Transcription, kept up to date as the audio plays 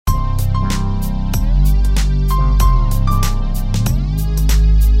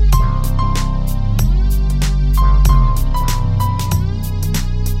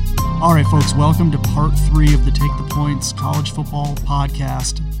All right, folks, welcome to part 3 of the Take the Points college football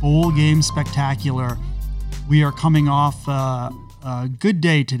podcast, Bowl Game Spectacular. We are coming off a good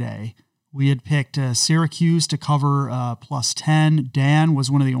day today. We had picked Syracuse to cover plus 10. Dan was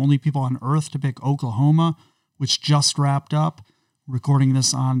one of the only people on earth to pick Oklahoma, which just wrapped up. Recording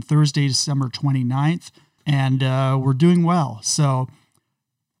this on Thursday, December 29th, and we're doing well. So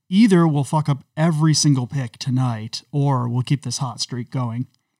either we'll fuck up every single pick tonight, or we'll keep this hot streak going.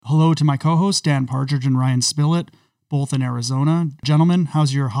 Hello to my co-hosts, Dan Partridge and Ryan Spillett, both in Arizona. Gentlemen,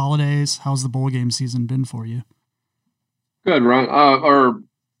 how's your holidays? How's the bowl game season been for you? Good, Ryan.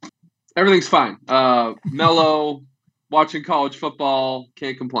 Everything's fine. Mellow, watching college football,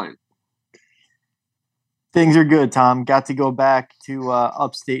 can't complain. Things are good, Tom. Got to go back to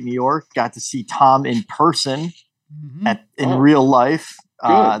upstate New York. Got to see Tom in person in real life.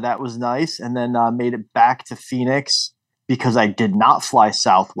 That was nice. And then made it back to Phoenix because I did not fly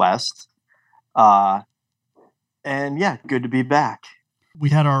Southwest. And yeah, good to be back. We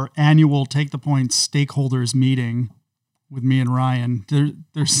had our annual Take the Points stakeholders meeting with me and Ryan.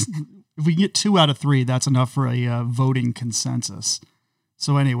 There's if we get 2 out of 3, that's enough for a voting consensus.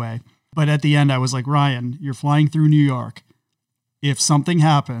 So anyway, but at the end I was like, Ryan, you're flying through New York. If something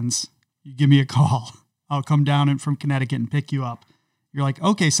happens, you give me a call. I'll come down from Connecticut and pick you up. You're like,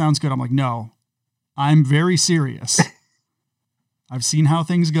 okay, sounds good. I'm like, no, I'm very serious. I've seen how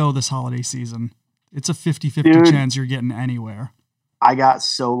things go this holiday season. It's a 50-50 chance you're getting anywhere. I got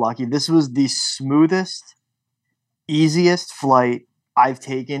so lucky. This was the smoothest, easiest flight I've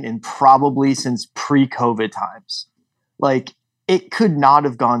taken in probably since pre-COVID times. Like, it could not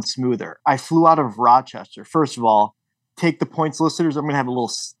have gone smoother. I flew out of Rochester. First of all, Take the Points listeners, I'm going to have a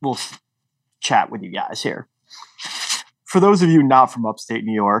little chat with you guys here. For those of you not from upstate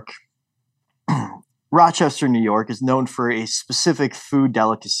New York, Rochester, New York is known for a specific food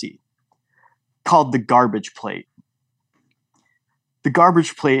delicacy called the garbage plate. The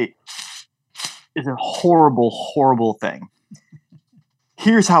garbage plate is a horrible, horrible thing.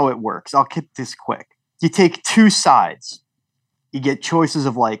 Here's how it works. I'll keep this quick. You take 2 sides. You get choices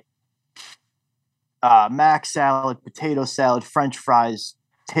of like mac salad, potato salad, French fries,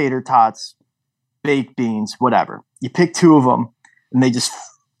 tater tots, baked beans, whatever. You pick 2 of them, and they just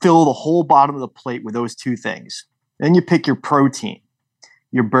fill the whole bottom of the plate with those 2 things. Then you pick your protein,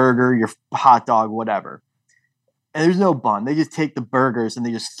 your burger, your hot dog, whatever. And there's no bun. They just take the burgers and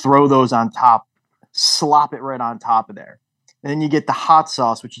they just throw those on top, slop it right on top of there. And then you get the hot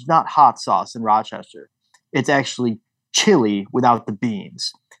sauce, which is not hot sauce in Rochester. It's actually chili without the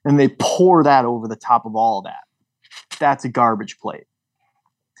beans. And they pour that over the top of all of that. That's a garbage plate.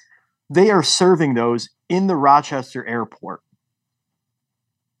 They are serving those in the Rochester airport.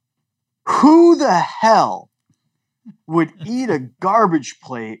 Who the hell would eat a garbage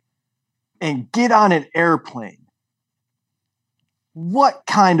plate and get on an airplane? What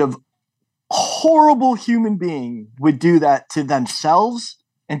kind of horrible human being would do that to themselves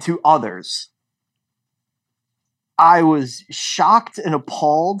and to others? I was shocked and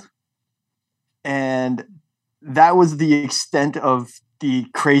appalled, and that was the extent of the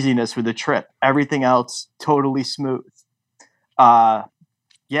craziness with the trip. Everything else totally smooth.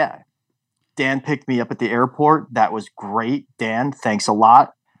 Yeah. Dan picked me up at the airport. That was great. Dan, thanks a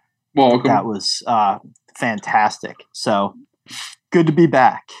lot. Welcome. That was fantastic. So good to be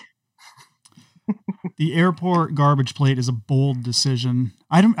back. The airport garbage plate is a bold decision.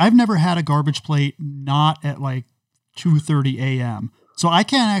 I've never had a garbage plate not at like 2:30 a.m. So I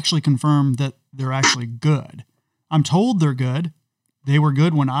can't actually confirm that they're actually good. I'm told they're good. They were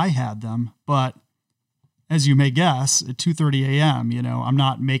good when I had them, but as you may guess, at 2:30 a.m., I'm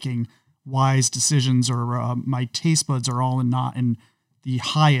not making wise decisions, or my taste buds are all not in the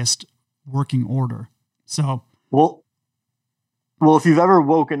highest working order. So, well, if you've ever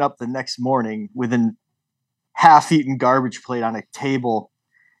woken up the next morning with an half-eaten garbage plate on a table,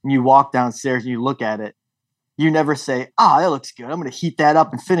 and you walk downstairs and you look at it, you never say, that looks good. I'm going to heat that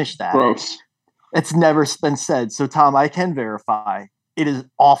up and finish that. Gross. It's never been said. So, Tom, I can verify it is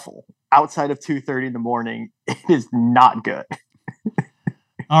awful. Outside of 2:30 in the morning, it is not good.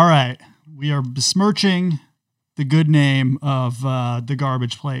 All right. We are besmirching the good name of the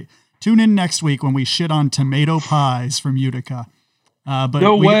garbage plate. Tune in next week when we shit on tomato pies from Utica. But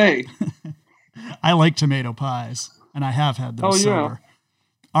no way. I like tomato pies, and I have had those sober.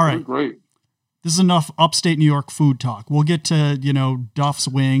 All right. They're great. This is enough upstate New York food talk. We'll get to, Duff's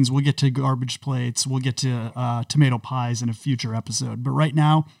Wings. We'll get to garbage plates. We'll get to tomato pies in a future episode. But right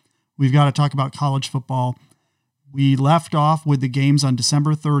now, we've got to talk about college football. We left off with the games on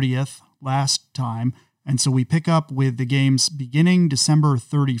December 30th last time, And so we pick up with the games beginning December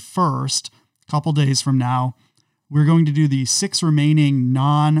 31st, a couple days from now. We're going to do the 6 remaining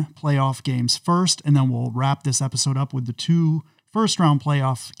non-playoff games first, and then we'll wrap this episode up with the 2 first-round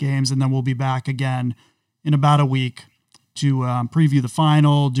playoff games, and then we'll be back again in about a week to preview the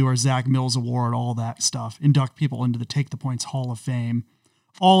final, do our Zach Mills Award, all that stuff, induct people into the Take the Points Hall of Fame,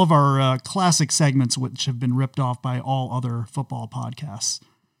 all of our classic segments which have been ripped off by all other football podcasts.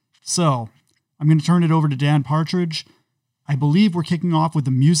 So I'm going to turn it over to Dan Partridge. I believe we're kicking off with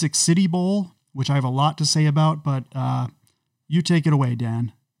the Music City Bowl, which I have a lot to say about, but you take it away,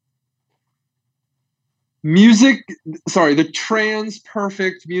 Dan. The Trans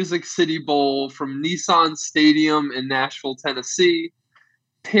Perfect Music City Bowl from Nissan Stadium in Nashville, Tennessee,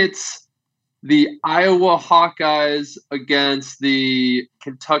 pits the Iowa Hawkeyes against the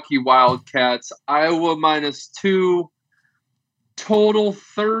Kentucky Wildcats. Iowa -2, total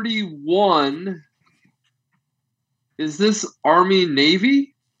 31. Is this Army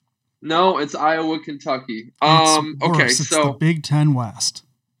Navy? No, it's Iowa Kentucky. Okay, it's so the Big Ten West.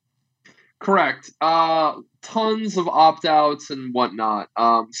 Correct. Tons of opt-outs and whatnot.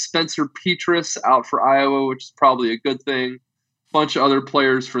 Spencer Petras out for Iowa, which is probably a good thing. Bunch of other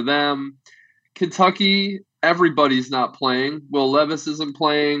players for them. Kentucky, everybody's not playing. Will Levis isn't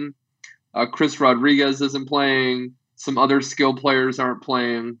playing. Chris Rodriguez isn't playing. Some other skill players aren't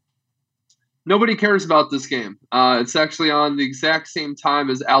playing. Nobody cares about this game. It's actually on the exact same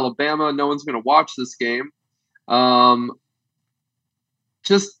time as Alabama. No one's going to watch this game.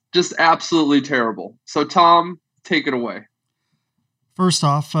 Just absolutely terrible. So, Tom, take it away. First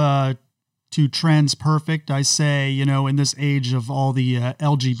off, to Trans Perfect, I say, in this age of all the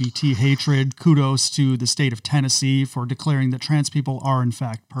LGBT hatred, kudos to the state of Tennessee for declaring that trans people are, in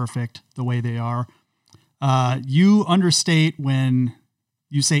fact, perfect the way they are. You understate when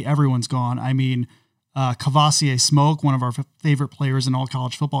you say everyone's gone. I mean, Kavasier Smoke, one of our favorite players in all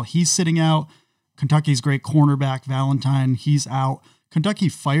college football, he's sitting out. Kentucky's great cornerback, Valentine, he's out. Kentucky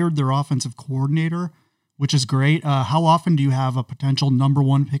fired their offensive coordinator, which is great. How often do you have a potential number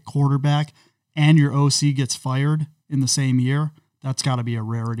 1 pick quarterback and your OC gets fired in the same year? That's got to be a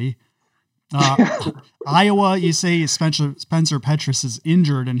rarity. Iowa, you say Spencer Petras is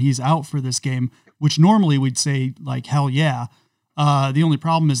injured and he's out for this game, which normally we'd say, like, hell yeah. The only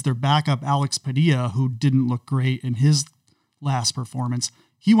problem is their backup, Alex Padilla, who didn't look great in his last performance.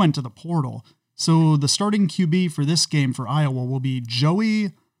 He went to the portal. So the starting QB for this game for Iowa will be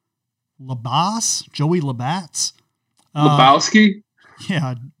Joey Labats. Lebowski?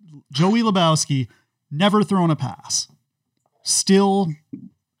 Yeah, Joey Lebowski, never thrown a pass. Still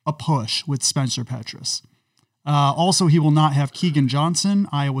a push with Spencer Petras. Also, he will not have Keegan Johnson,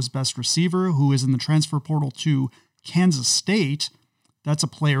 Iowa's best receiver, who is in the transfer portal to Kansas State. That's a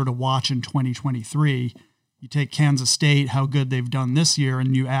player to watch in 2023. You take Kansas State, how good they've done this year,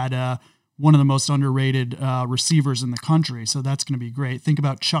 and you add one of the most underrated receivers in the country. So that's going to be great. Think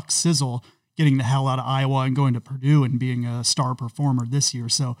about Chuck Sizzle getting the hell out of Iowa and going to Purdue and being a star performer this year.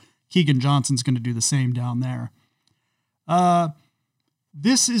 So Keegan Johnson's going to do the same down there.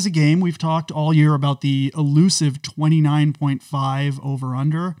 This is a game we've talked all year about the elusive 29.5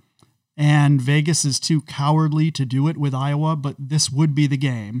 over-under. And Vegas is too cowardly to do it with Iowa, but this would be the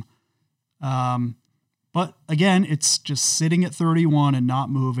game. But again, it's just sitting at 31 and not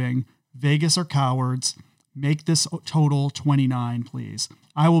moving. Vegas are cowards. Make this total 29, please.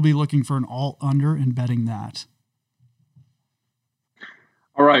 I will be looking for an alt-under and betting that.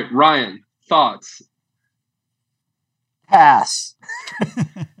 All right, Ryan, thoughts? Pass.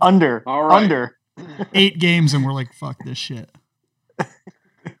 Under. All right. Under. 8 games and we're like, fuck this shit.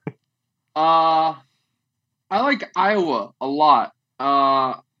 I like Iowa a lot.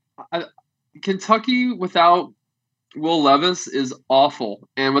 Kentucky without Will Levis is awful.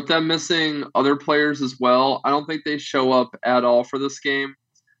 And with them missing other players as well, I don't think they show up at all for this game.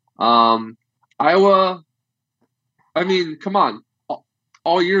 Iowa, I mean, come on.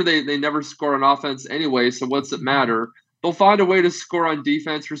 All year they never score on offense anyway, so what's it matter? They'll find a way to score on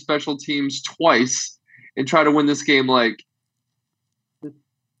defense or special teams twice and try to win this game like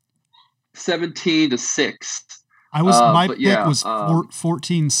 17-6. My pick was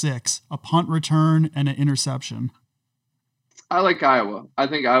 14-6, a punt return and an interception. I like Iowa. I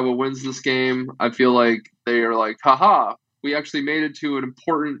think Iowa wins this game. I feel like they are like, haha, we actually made it to an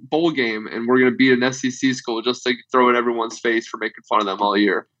important bowl game, and we're going to beat an SEC school just to throw it in everyone's face for making fun of them all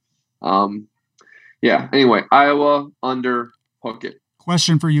year. Anyway, Iowa under, hook it.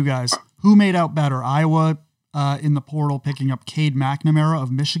 Question for you guys. Who made out better, Iowa in the portal picking up Cade McNamara of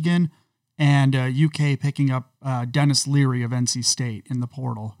Michigan and UK picking up Dennis Leary of NC State in the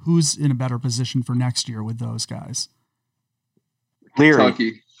portal. Who's in a better position for next year with those guys? Leary.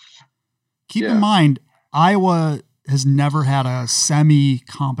 Kentucky. Keep in mind, Iowa has never had a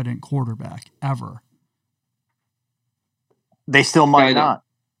semi-competent quarterback, ever. They still might not.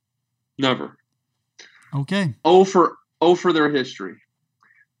 Never. Okay. Oh for their history.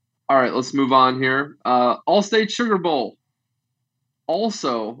 All right, let's move on here. All-State Sugar Bowl.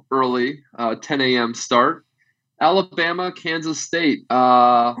 Also early, 10 a.m. start. Alabama, Kansas State.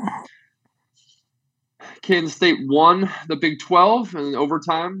 Kansas State won the Big 12 in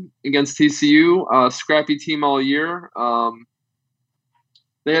overtime against TCU. Scrappy team all year.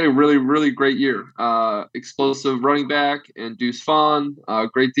 They had a really, really great year. Explosive running back and Deuce Vaughn.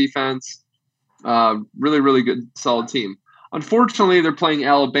 Great defense. Really, really good, solid team. Unfortunately, they're playing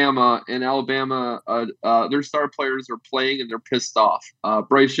Alabama, and Alabama, their star players are playing, and they're pissed off.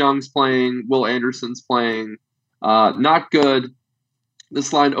 Bryce Young's playing. Will Anderson's playing. Not good.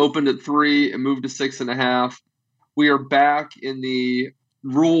 This line opened at 3 and moved to 6.5. We are back in the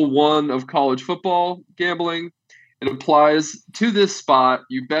Rule 1 of college football gambling. It applies to this spot.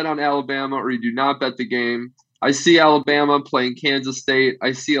 You bet on Alabama or you do not bet the game. I see Alabama playing Kansas State.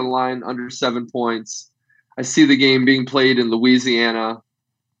 I see a line under 7 points. I see the game being played in Louisiana.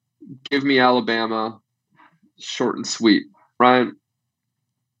 Give me Alabama. Short and sweet. Ryan?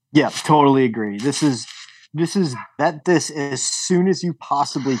 Yeah, totally agree. This is bet this as soon as you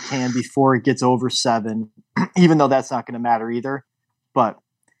possibly can before it gets over 7, even though that's not going to matter either. But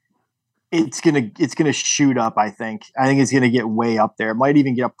it's gonna shoot up, I think. I think it's going to get way up there. It might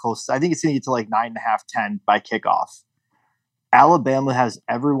even get up close. I think it's going to get to like 9.5, 10 by kickoff. Alabama has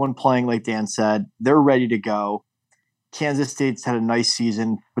everyone playing, like Dan said. They're ready to go. Kansas State's had a nice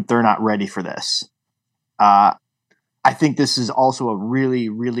season, but they're not ready for this. I think this is also a really,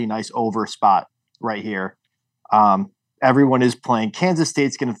 really nice over spot right here. Everyone is playing. Kansas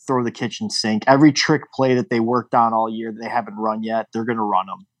State's going to throw the kitchen sink. Every trick play that they worked on all year that they haven't run yet, they're going to run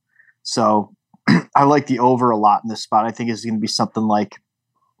them. So I like the over a lot in this spot. I think it's going to be something like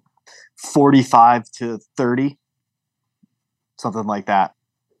 45-30. Something like that.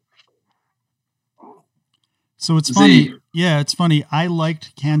 So it's funny. Yeah, it's funny. I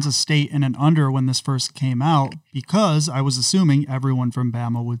liked Kansas State in an under when this first came out because I was assuming everyone from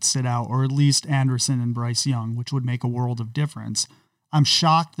Bama would sit out, or at least Anderson and Bryce Young, which would make a world of difference. I'm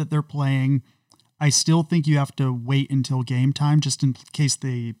shocked that they're playing. I still think you have to wait until game time just in case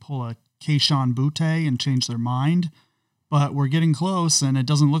they pull a Kayshon Boutte and change their mind. But we're getting close, and it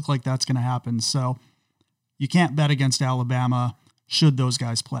doesn't look like that's going to happen. So you can't bet against Alabama should those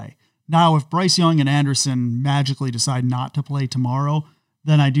guys play. Now, if Bryce Young and Anderson magically decide not to play tomorrow,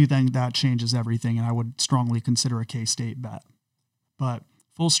 then I do think that changes everything, and I would strongly consider a K-State bet. But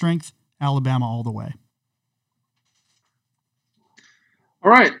full strength, Alabama all the way.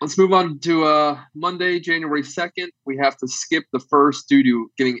 All right, let's move on to Monday, January 2nd. We have to skip the first due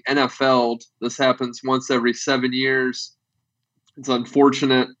to getting NFL'd. This happens once every 7 years. It's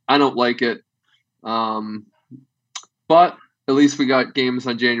unfortunate. I don't like it. But at least we got games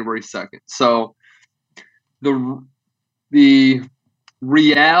on January 2nd. So the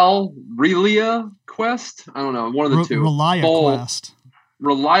Relia Quest, I don't know, one of the two. Relia Quest.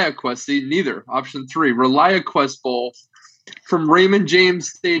 Relia Quest, see, neither. Option 3, Relia Quest Bowl from Raymond James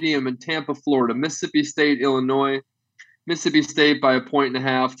Stadium in Tampa, Florida. Mississippi State, Illinois. Mississippi State by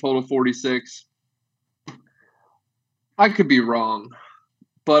 1.5, total 46. I could be wrong,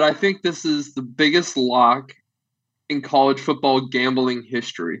 but I think this is the biggest lock in college football gambling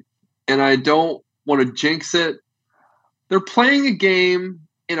history. And I don't want to jinx it. They're playing a game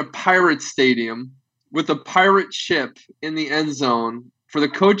in a pirate stadium with a pirate ship in the end zone for the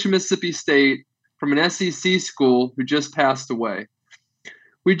coach of Mississippi State from an SEC school who just passed away.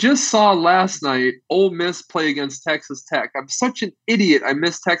 We just saw last night Ole Miss play against Texas Tech. I'm such an idiot. I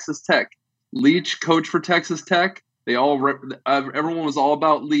miss Texas Tech. Leach, coach for Texas Tech. Everyone was all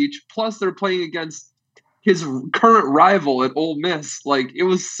about Leach. Plus, they're playing against his current rival at Ole Miss. Like, it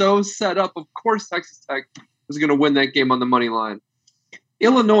was so set up. Of course, Texas Tech was going to win that game on the money line.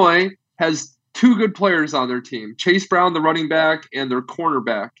 Illinois has 2 good players on their team, Chase Brown, the running back, and their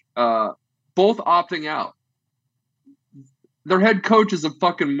cornerback, both opting out. Their head coach is a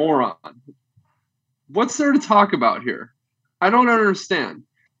fucking moron. What's there to talk about here? I don't understand.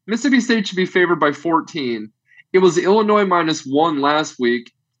 Mississippi State should be favored by 14. It was Illinois -1 last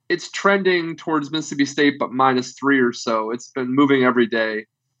week. It's trending towards Mississippi State, but -3 or so. It's been moving every day.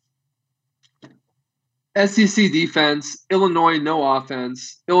 SEC defense, Illinois, no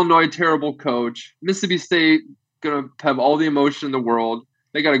offense. Illinois, terrible coach. Mississippi State, going to have all the emotion in the world.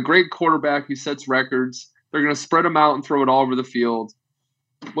 They got a great quarterback who sets records. They're going to spread them out and throw it all over the field.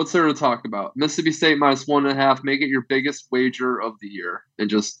 What's there to talk about? Mississippi State minus 1.5. Make it your biggest wager of the year and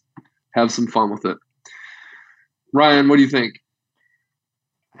just have some fun with it. Ryan, what do you think?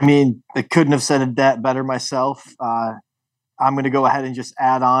 I mean, I couldn't have said that better myself. I'm going to go ahead and just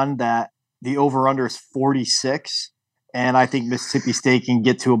add on that the over-under is 46, and I think Mississippi State can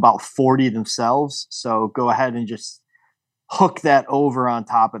get to about 40 themselves. So go ahead and just hook that over on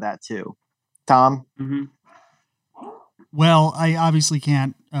top of that too. Tom? Mm-hmm. Well, I obviously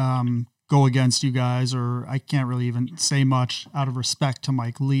can't go against you guys, or I can't really even say much out of respect to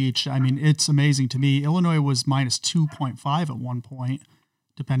Mike Leach. I mean, it's amazing to me. Illinois was minus 2.5 at one point,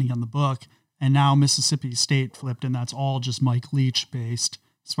 depending on the book, and now Mississippi State flipped, and that's all just Mike Leach based,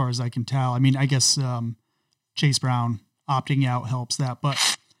 as far as I can tell. I mean, I guess Chase Brown opting out helps that,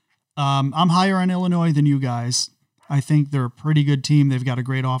 but I'm higher on Illinois than you guys. I think they're a pretty good team. They've got a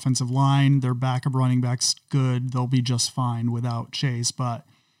great offensive line. Their backup running back's good. They'll be just fine without Chase, but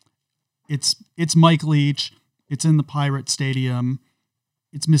it's Mike Leach. It's in the Pirate Stadium.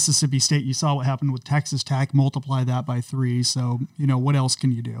 It's Mississippi State. You saw what happened with Texas Tech. Multiply that by 3. So, what else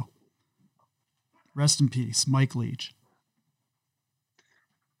can you do? Rest in peace, Mike Leach.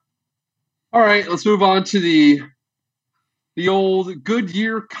 All right, let's move on to the old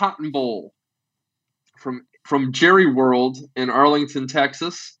Goodyear Cotton Bowl from Jerry World in Arlington,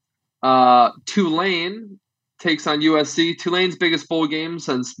 Texas. Tulane takes on USC. Tulane's biggest bowl game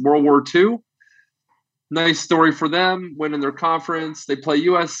since World War II. Nice story for them, winning their conference. They play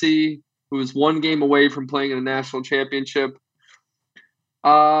USC, who is one game away from playing in a national championship.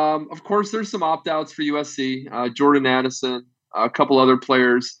 Of course, there's some opt-outs for USC. Jordan Addison, a couple other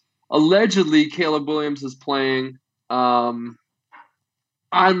players. Allegedly, Caleb Williams is playing. I'm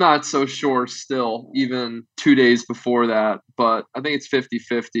not so sure still, even 2 days before that, but I think it's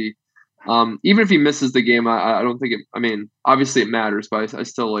 50-50. Even if he misses the game, I don't think obviously it matters, but I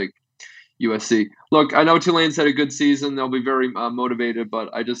still like USC. Look, I know Tulane's had a good season. They'll be very motivated,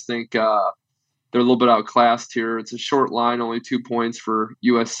 but I just think they're a little bit outclassed here. It's a short line, only 2 points for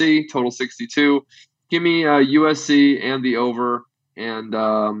USC, total 62. Give me USC and the over, and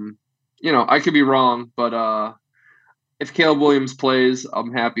I could be wrong, but if Caleb Williams plays,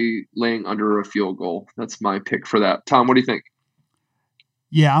 I'm happy laying under a field goal. That's my pick for that. Tom, what do you think?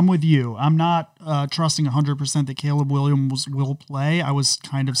 Yeah, I'm with you. I'm not trusting 100% that Caleb Williams will play. I was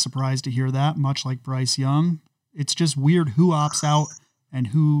kind of surprised to hear that, much like Bryce Young. It's just weird who opts out and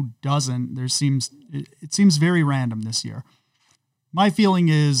who doesn't. It seems very random this year. My feeling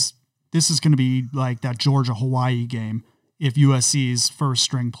is this is going to be like that Georgia-Hawaii game if USC's first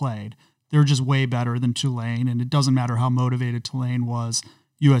string played. They're just way better than Tulane, and it doesn't matter how motivated Tulane was,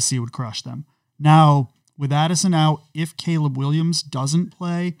 USC would crush them. Now, with Addison out, if Caleb Williams doesn't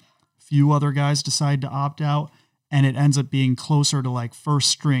play, a few other guys decide to opt out, and it ends up being closer to like first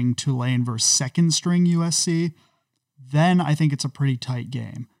string Tulane versus second string USC, then I think it's a pretty tight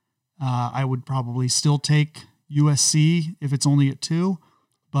game. I would probably still take USC if it's only at 2,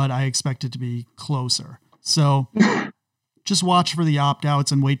 but I expect it to be closer. So just watch for the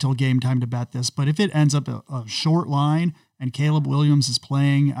opt-outs and wait till game time to bet this. But if it ends up a short line and Caleb Williams is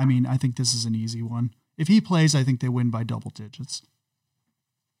playing, I think this is an easy one. If he plays, I think they win by double digits.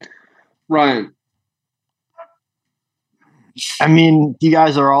 Ryan. You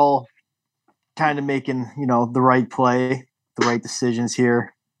guys are all kind of making, the right play, the right decisions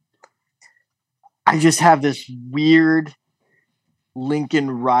here. I just have this weird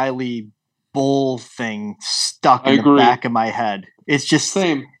Lincoln Riley bowl thing stuck in the back of my head. It's just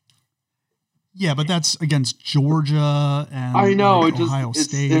same. Yeah, but that's against Georgia and I know Ohio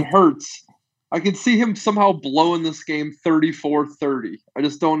State. It hurts. I can see him somehow blowing this game 34-30. I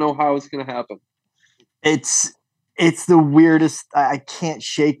just don't know how it's going to happen. It's the weirdest. I can't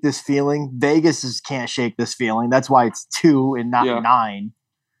shake this feeling. Vegas can't shake this feeling. That's why it's 2 and not 9.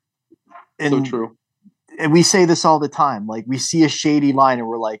 And, so true. And we say this all the time. Like, we see a shady line and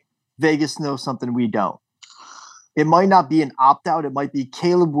we're like, Vegas knows something we don't. It might not be an opt-out. It might be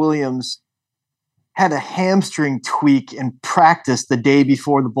Caleb Williams had a hamstring tweak in practice the day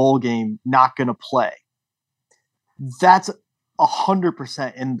before the bowl game, not going to play. That's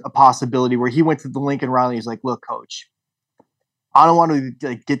 100% in a possibility where he went to the Lincoln Riley. He's like, look, coach, I don't want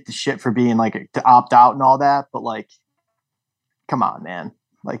to get the shit for being to opt out and all that, but come on, man.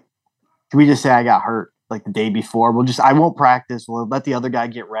 Can we just say I got hurt the day before? I won't practice. We'll let the other guy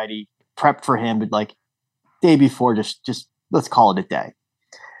get ready, prep for him, but day before, just let's call it a day.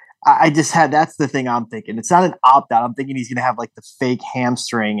 That's the thing I'm thinking. It's not an opt out. I'm thinking he's going to have the fake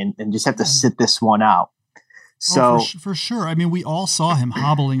hamstring and just have to sit this one out. So for sure. I mean, we all saw him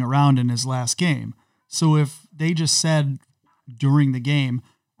hobbling around in his last game. So if they just said during the game,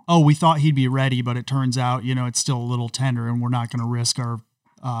 oh, we thought he'd be ready, but it turns out, it's still a little tender and we're not going to risk our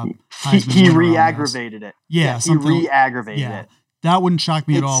he re-aggravated it. Yeah, he re-aggravated it. That wouldn't shock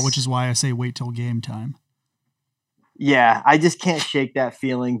me at all, which is why I say wait till game time. Yeah, I just can't shake that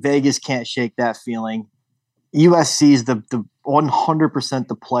feeling. Vegas can't shake that feeling. USC is the 100%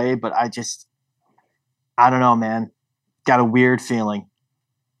 the play, but I don't know, man. Got a weird feeling.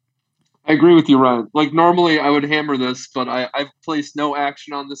 I agree with you, Ryan. Like, normally I would hammer this, but I've placed no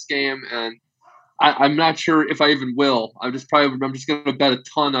action on this game, and I'm not sure if I even will. I'm just going to bet a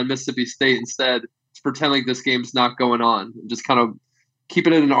ton on Mississippi State instead, to pretend like this game's not going on, and just kind of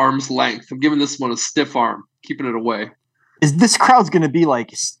keeping it at an arm's length. I'm giving this one a stiff arm, keeping it away. This crowd's going to be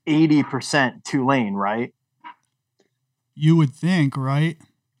like 80% Tulane, right? You would think, right?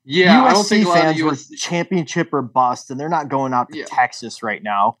 Yeah, USC I don't think fans were championship or bust, and they're not going out to Texas right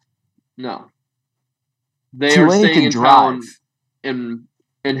now. No, they Tulane are staying in town and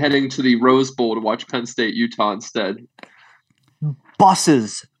heading to the Rose Bowl to watch Penn State, Utah instead.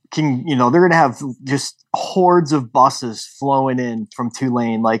 Buses they're going to have just hordes of buses flowing in from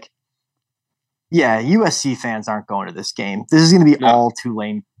Tulane. Like, yeah, USC fans aren't going to this game. This is going to be all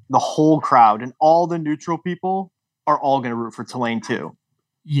Tulane, the whole crowd, and all the neutral people are all going to root for Tulane too.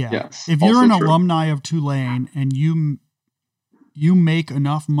 Yeah. Yes, if you're an alumni of Tulane and you make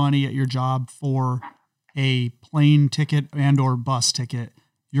enough money at your job for a plane ticket and or bus ticket,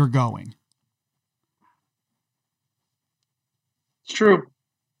 you're going. It's true.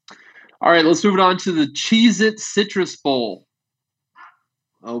 All right, let's move it on to the Cheez-It Citrus Bowl.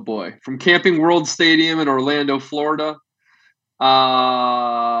 Oh boy. From Camping World Stadium in Orlando, Florida.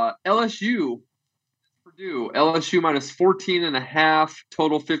 LSU. Purdue. LSU minus 14.5,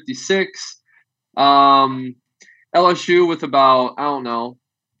 total 56. LSU with about,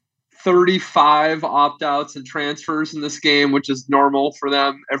 35 opt-outs and transfers in this game, which is normal for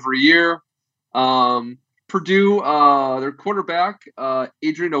them every year. Purdue, their quarterback,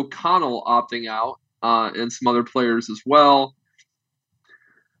 Adrian O'Connell, opting out, and some other players as well.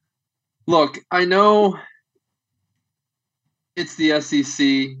 Look, I know it's the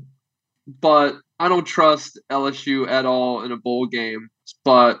SEC, but I don't trust LSU at all in a bowl game.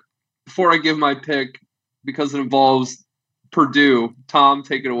 But before I give my pick, because it involves Purdue, Tom,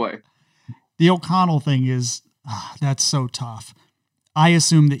 take it away. The O'Connell thing is, that's so tough. I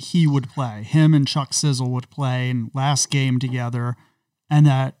assume that he would play. Him and Chuck Sizzle would play in last game together, and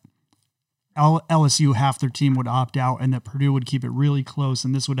that LSU, half their team would opt out, and that Purdue would keep it really close,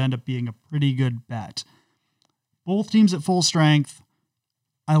 and this would end up being a pretty good bet. Both teams at full strength,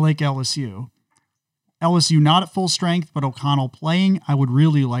 I like LSU. LSU not at full strength, but O'Connell playing, I would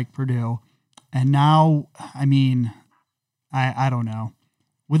really like Purdue. And now, I don't know.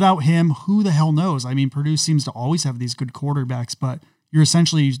 Without him, who the hell knows? I mean, Purdue seems to always have these good quarterbacks, but you're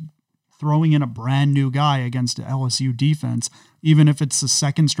essentially throwing in a brand new guy against the LSU defense. Even if it's the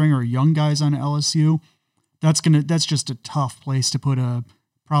second string or young guys on LSU, that's just a tough place to put a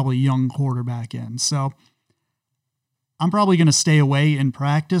probably young quarterback in. So I'm probably going to stay away in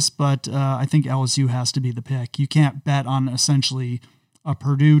practice, but I think LSU has to be the pick. You can't bet on essentially a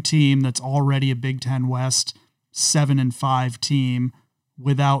Purdue team that's already a Big Ten West 7-5 team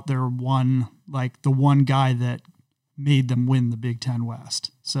without the one guy that made them win the Big Ten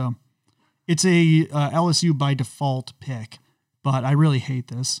West. So it's a LSU by default pick, but I really hate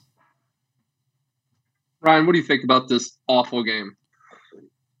this. Ryan, what do you think about this awful game?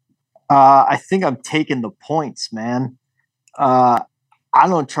 I think I'm taking the points, man. I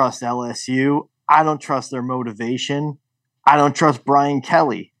don't trust LSU. I don't trust their motivation. I don't trust Brian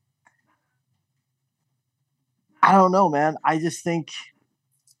Kelly. I don't know, man. I just think,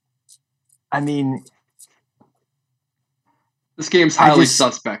 this game's highly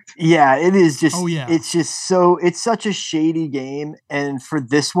suspect. Yeah, it is just, it's such a shady game. And for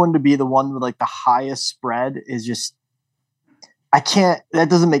this one to be the one with like the highest spread is just, that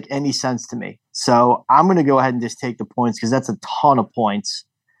doesn't make any sense to me. So I'm going to go ahead and just take the points because that's a ton of points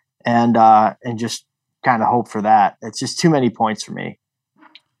and just kind of hope for that. It's just too many points for me.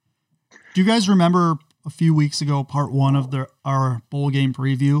 Do you guys remember a few weeks ago, part one of our bowl game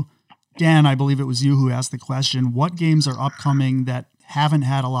preview? Dan, I believe it was you who asked the question, what games are upcoming that haven't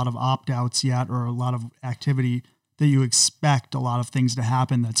had a lot of opt-outs yet or a lot of activity that you expect a lot of things to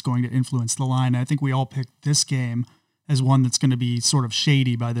happen that's going to influence the line? I think we all picked this game as one that's going to be sort of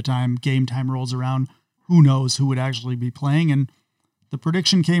shady by the time game time rolls around. Who knows who would actually be playing? And the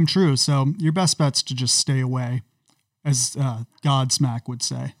prediction came true. So your best bet's to just stay away, as Godsmack would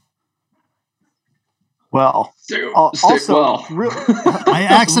say. Well, also, I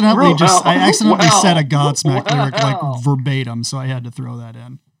accidentally said a Godsmack lyric like verbatim, so I had to throw that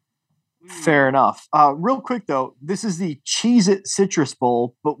in. Fair enough. Real quick though, this is the Cheez-It Citrus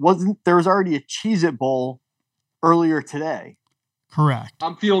Bowl, but there was already a Cheez-It Bowl earlier today? Correct.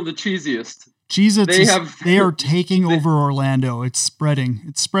 I'm feeling the cheesiest. Cheez-Its, they are taking over Orlando. It's spreading.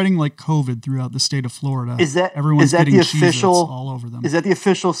 It's spreading like COVID throughout the state of Florida. Everyone's getting Cheez-Its all over them. Is that the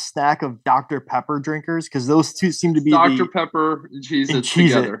official snack of Dr. Pepper drinkers? Because those two seem to be Dr. Pepper and Cheez-Its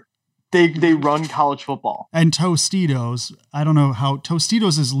together. They run college football. And Tostitos. I don't know how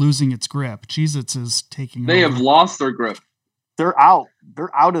Tostitos is losing its grip. Cheez-Its is taking over. They have lost their grip. They're out.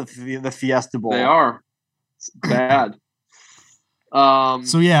 They're out of the Fiesta Bowl. They are. It's bad.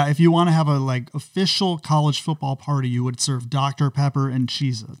 So yeah, if you want to have a official college football party, you would serve Dr. Pepper and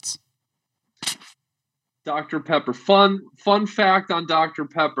Cheez-Its. Dr. Pepper. Fun fact on Dr.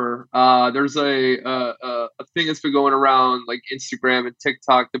 Pepper. There's a thing that's been going around like Instagram and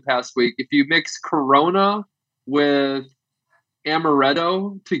TikTok the past week. If you mix Corona with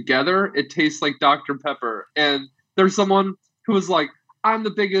amaretto together, it tastes like Dr. Pepper. And there's someone who was like, I'm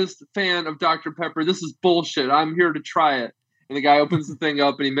the biggest fan of Dr. Pepper. This is bullshit. I'm here to try it. And the guy opens the thing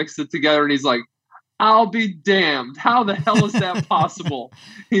up and he mixes it together and he's like, I'll be damned. How the hell is that possible?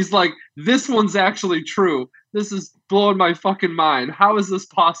 He's like, this one's actually true. This is blowing my fucking mind. How is this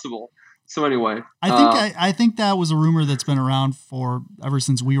possible? So anyway. I think that was a rumor that's been around for ever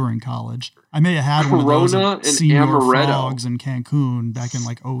since we were in college. I may have had one of those and Senior amaretto. Frogs in Cancun back in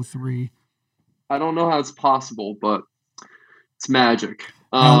 2003. I don't know how it's possible, but it's magic.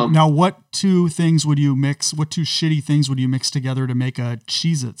 Now, what two things would you mix? What two shitty things would you mix together to make a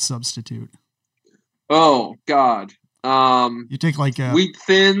Cheez-It substitute? Oh God! You take Wheat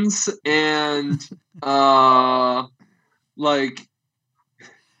Thins and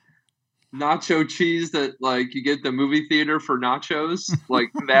nacho cheese that you get at the movie theater for nachos, like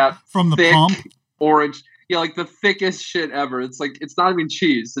that from the thick pump orange. Yeah, like the thickest shit ever. It's it's not even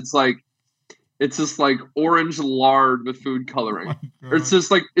cheese. It's just orange lard with food coloring. Or it's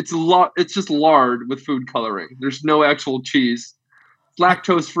just it's just lard with food coloring. There's no actual cheese.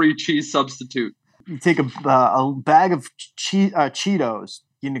 Lactose-free cheese substitute. You take a bag of Cheetos,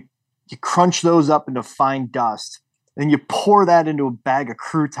 you crunch those up into fine dust, and you pour that into a bag of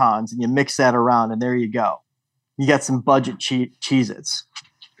croutons, and you mix that around, and there you go. You got some budget Cheez-Its.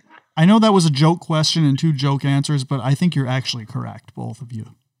 I know that was a joke question and two joke answers, but I think you're actually correct, both of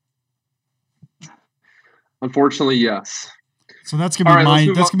you. Unfortunately, yes. So that's gonna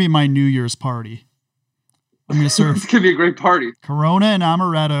be my New Year's party. I'm gonna serve. It's gonna be a great party. Corona and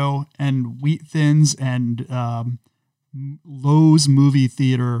amaretto and Wheat Thins and Lowe's movie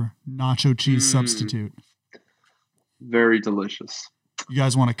theater nacho cheese substitute. Very delicious. You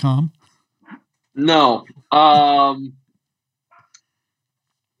guys want to come? No.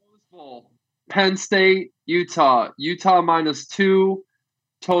 Penn State, Utah. Utah -2,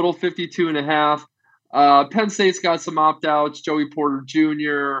 total 52.5. Penn State's got some opt-outs. Joey Porter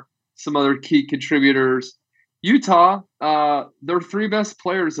Jr., some other key contributors. Utah, their three best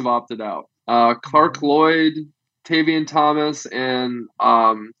players have opted out. Clark Lloyd, Tavian Thomas, and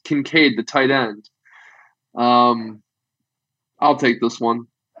Kincaid, the tight end. I'll take this one.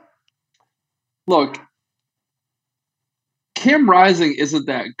 Look, Cam Rising isn't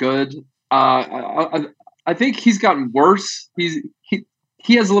that good. I think he's gotten worse.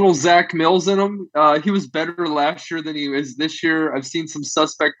 He has a little Zach Mills in him. He was better last year than he is this year. I've seen some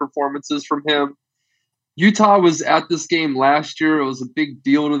suspect performances from him. Utah was at this game last year. It was a big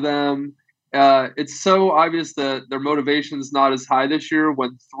deal to them. It's so obvious that their motivation is not as high this year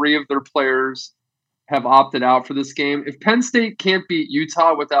when three of their players have opted out for this game. If Penn State can't beat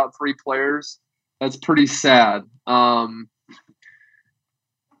Utah without three players, that's pretty sad.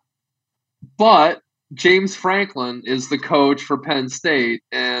 But James Franklin is the coach for Penn State,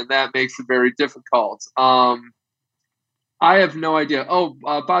 and that makes it very difficult. I have no idea. Oh,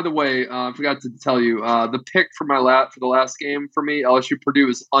 by the way, I forgot to tell you, the pick for the last game for me, LSU Purdue,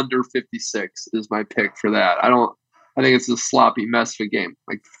 is under 56 is my pick for that. I think it's a sloppy mess of a game.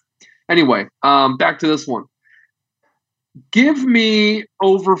 Anyway, back to this one. Give me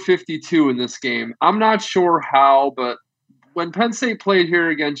over 52 in this game. I'm not sure how, but when Penn State played here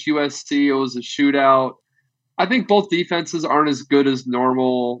against USC, it was a shootout. I think both defenses aren't as good as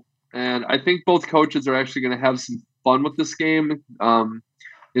normal, and I think both coaches are actually going to have some fun with this game. It's going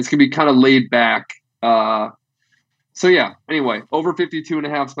to be kind of laid back. So, yeah, anyway, over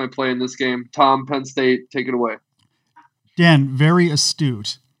 52.5 is my play in this game. Tom, Penn State, take it away. Dan, very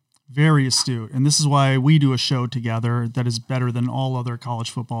astute. Very astute. And this is why we do a show together that is better than all other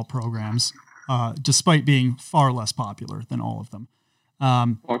college football programs. despite being far less popular than all of them.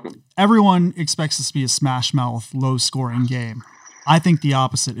 Welcome. Everyone expects this to be a smash mouth, low scoring game. I think the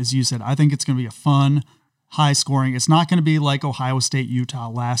opposite, as you said. I think it's going to be a fun, high scoring. It's not going to be like Ohio State, Utah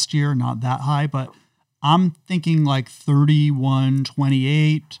last year, not that high, but I'm thinking like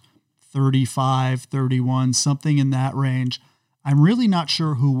 31-28, 35-31, something in that range. I'm really not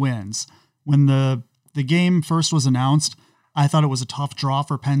sure who wins. When the game first was announced, I thought it was a tough draw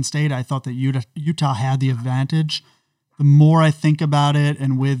for Penn State. I thought that Utah had the advantage. The more I think about it,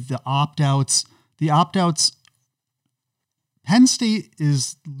 and with the opt-outs, Penn State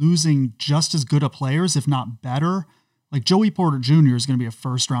is losing just as good of players, if not better. Like Joey Porter Jr. is going to be a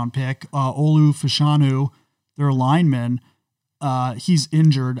first-round pick. Olu Fashanu, their lineman, he's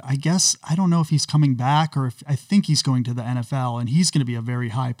injured. I guess, I don't know if he's coming back or I think he's going to the NFL, and he's going to be a very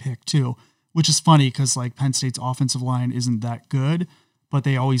high pick too, which is funny because like Penn State's offensive line isn't that good, but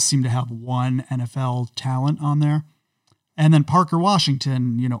they always seem to have one NFL talent on there. And then Parker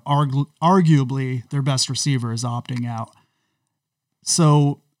Washington, arguably their best receiver, is opting out.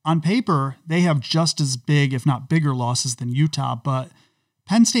 So on paper, they have just as big, if not bigger, losses than Utah, but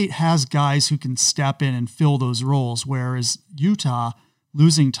Penn State has guys who can step in and fill those roles, whereas Utah,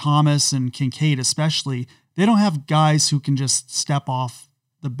 losing Thomas and Kincaid especially, they don't have guys who can just step off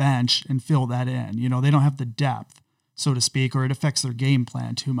the bench and fill that in. They don't have the depth, so to speak, or it affects their game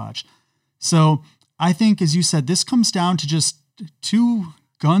plan too much. So I think, as you said, this comes down to just two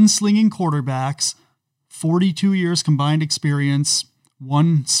gunslinging quarterbacks, 42 years combined experience,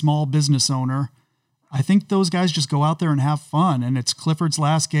 one small business owner. I think those guys just go out there and have fun. And it's Clifford's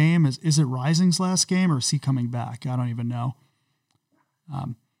last game. Is it Rising's last game, or is he coming back? I don't even know.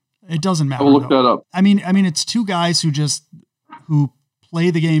 It doesn't matter. I'll look that up. I mean, it's two guys who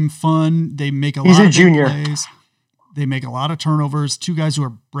play the game fun. They make a lot of junior plays. They make a lot of turnovers. Two guys who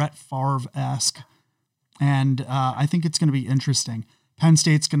are Brett Favre-esque. And I think it's going to be interesting. Penn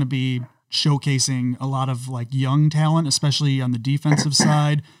State's going to be showcasing a lot of like young talent, especially on the defensive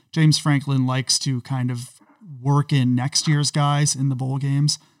side. James Franklin likes to kind of work in next year's guys in the bowl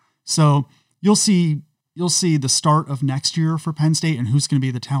games. So you'll see the start of next year for Penn State and who's going to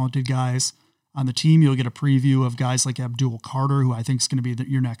be the talented guys on the team. You'll get a preview of guys like Abdul Carter, who I think is going to be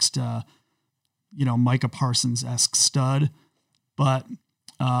your next, Micah Parsons-esque stud. But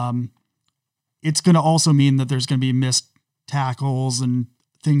it's going to also mean that there's going to be missed tackles and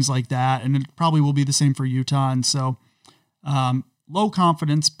things like that. And it probably will be the same for Utah. And so low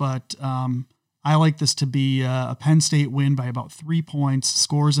confidence, but I like this to be a Penn State win by about 3 points,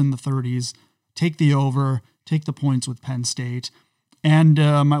 scores in the 30s, take the over, take the points with Penn State. And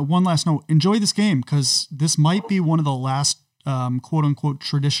my one last note, enjoy this game because this might be one of the last quote unquote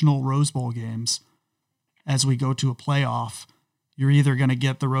traditional Rose Bowl games as we go to a playoff. You're either going to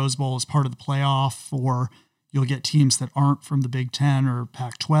get the Rose Bowl as part of the playoff, or you'll get teams that aren't from the Big Ten or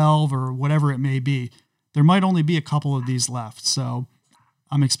Pac-12 or whatever it may be. There might only be a couple of these left, so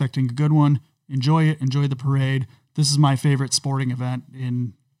I'm expecting a good one. Enjoy it. Enjoy the parade. This is my favorite sporting event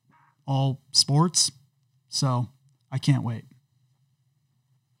in all sports, so I can't wait.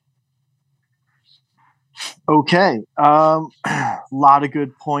 Okay. A lot of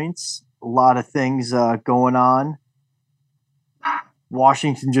good points, a lot of things going on.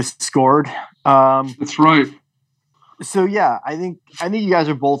 Washington just scored. That's right. So yeah, I think you guys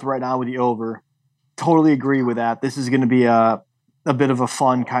are both right now with the over. Totally agree with that. This is going to be a bit of a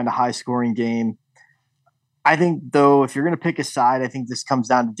fun kind of high scoring game. I think though, if you're going to pick a side, I think this comes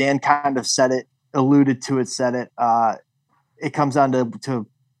down to, Dan kind of said it, alluded to it, said it. It comes down to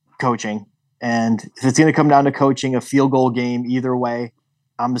coaching. And if it's going to come down to coaching, a field goal game, either way,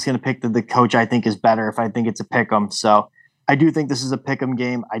 I'm just going to pick the coach I think is better if I think it's a pick 'em. So I do think this is a pick 'em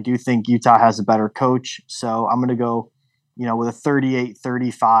game. I do think Utah has a better coach. So I'm going to go, with a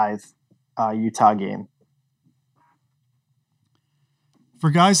 38-35 Utah game.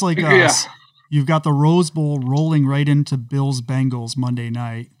 For guys like us, you've got the Rose Bowl rolling right into Bills-Bengals Monday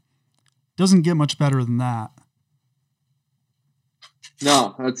night. Doesn't get much better than that.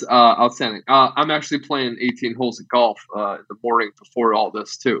 No, that's outstanding. I'm actually playing 18 holes of golf in the morning before all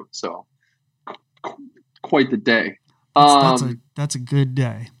this too. So quite the day. That's a good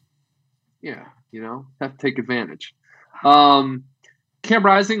day. Yeah, have to take advantage. Cam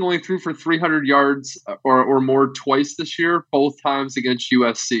Rising only threw for 300 yards or more twice this year, both times against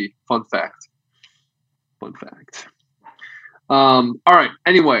USC. Fun fact. All right.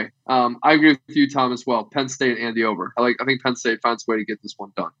 Anyway, I agree with you, Tom, as well. Penn State and the over. I think Penn State finds a way to get this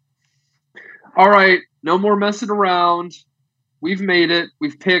one done. All right. No more messing around. We've made it.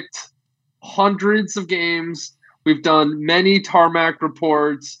 We've picked hundreds of games. We've done many tarmac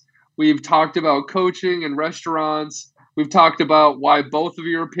reports. We've talked about coaching and restaurants. We've talked about why both of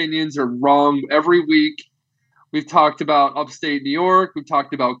your opinions are wrong every week. We've talked about upstate New York. We've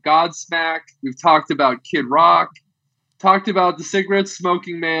talked about Godsmack. We've talked about Kid Rock. Talked about the cigarette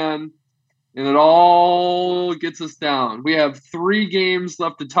smoking man. And it all gets us down. We have 3 games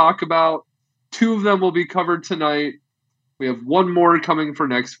left to talk about. 2 of them will be covered tonight. We have 1 more coming for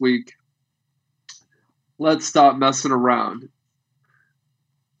next week. Let's stop messing around.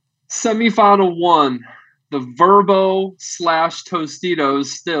 Semifinal 1, the Verbo/Tostitos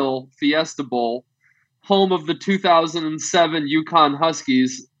still Fiesta Bowl, home of the 2007 UConn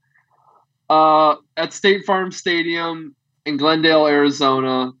Huskies, at State Farm Stadium in Glendale,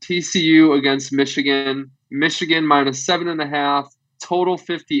 Arizona. TCU against Michigan. Michigan minus 7.5, total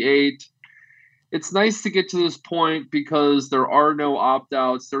 58. It's nice to get to this point because there are no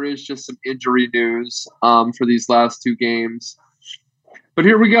opt-outs. There is just some injury news for these last 2 games. But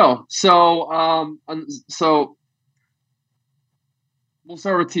here we go. So we'll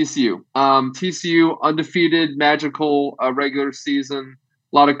start with TCU. TCU undefeated, magical regular season.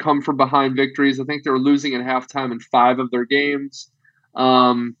 A lot of come from behind victories. I think they were losing at halftime in 5 of their games.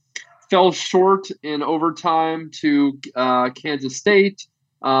 Fell short in overtime to Kansas State.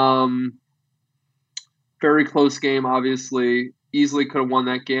 Very close game, obviously. Easily could have won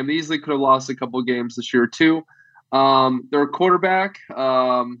that game. They easily could have lost a couple of games this year, too. Their quarterback,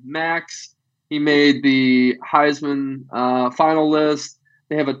 Max, he made the Heisman finalist.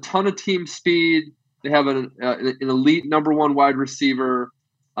 They have a ton of team speed. They have an elite number 1 wide receiver,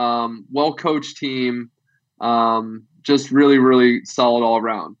 well-coached team, just really, really solid all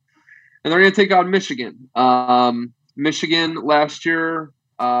around. And they're going to take on Michigan. Michigan last year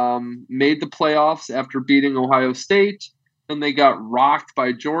made the playoffs after beating Ohio State. Then they got rocked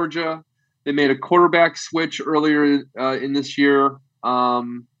by Georgia. They made a quarterback switch earlier in this year,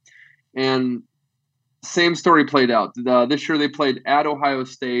 and same story played out. This year they played at Ohio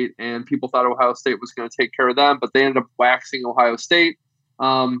State, and people thought Ohio State was going to take care of them, but they ended up waxing Ohio State.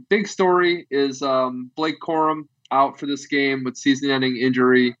 Big story is Blake Corum out for this game with season-ending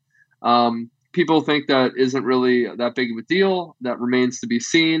injury. People think that isn't really that big of a deal. That remains to be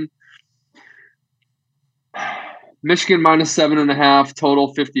seen. Michigan minus 7.5,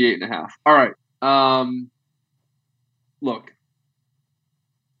 total 58.5. All right. Look,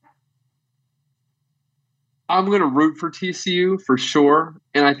 I'm going to root for TCU for sure,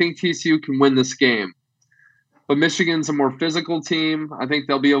 and I think TCU can win this game. But Michigan's a more physical team. I think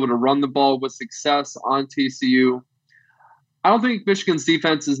they'll be able to run the ball with success on TCU. I don't think Michigan's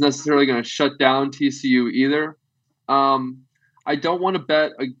defense is necessarily going to shut down TCU either. I don't want to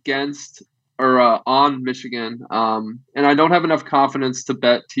bet against or on Michigan, and I don't have enough confidence to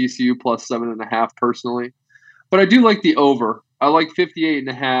bet TCU plus 7.5 personally. But I do like the over. I like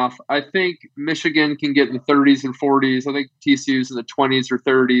 58.5. I think Michigan can get in the 30s and 40s. I think TCU's in the 20s or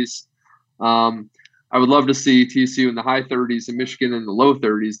 30s. I would love to see TCU in the high 30s and Michigan in the low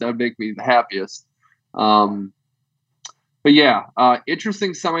 30s. That would make me the happiest. But yeah,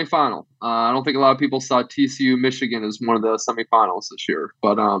 interesting semifinal. I don't think a lot of people saw TCU Michigan as one of the semifinals this year.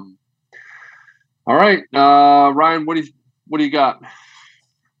 But all right, Ryan, what do you got?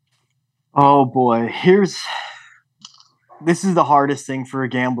 Oh boy, this is the hardest thing for a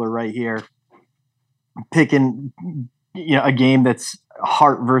gambler right here. Picking, a game that's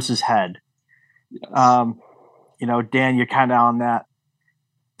heart versus head. Yes. Dan, you're kind of on that.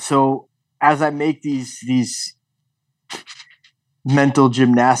 So as I make these mental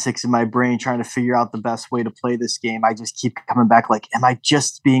gymnastics in my brain trying to figure out the best way to play this game, I just keep coming back like, am I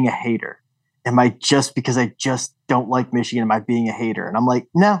just being a hater? Am I just because I just don't like Michigan? Am I being a hater? And I'm like,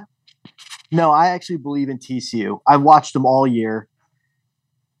 no, I actually believe in TCU. I've watched them all year.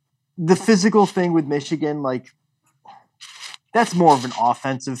 The physical thing with Michigan, like, that's more of an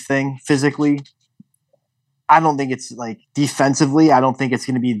offensive thing physically. I don't think it's like defensively. I don't think it's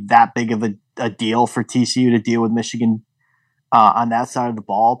going to be that big of a deal for TCU to deal with Michigan on that side of the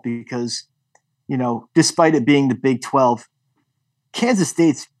ball because, despite it being the Big 12, Kansas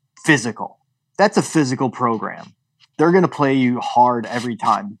State's physical. That's a physical program. They're going to play you hard every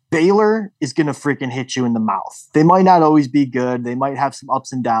time. Baylor is going to freaking hit you in the mouth. They might not always be good. They might have some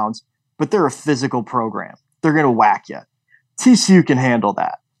ups and downs, but they're a physical program. They're going to whack you. TCU can handle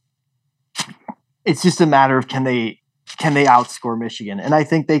that. It's just a matter of can they outscore Michigan? And I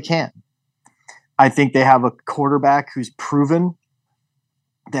think they can. I think they have a quarterback who's proven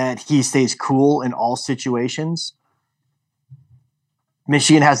that he stays cool in all situations.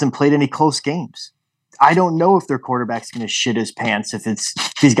 Michigan hasn't played any close games. I don't know if their quarterback's going to shit his pants if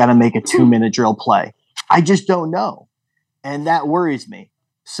he's got to make a 2-minute drill play. I just don't know. And that worries me.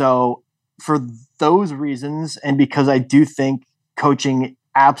 So for those reasons, and because I do think coaching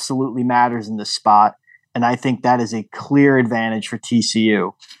absolutely matters in this spot, and I think that is a clear advantage for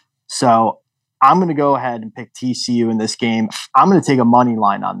TCU. So I'm going to go ahead and pick TCU in this game. I'm going to take a money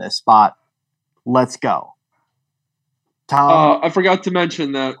line on this spot. Let's go. Tom? I forgot to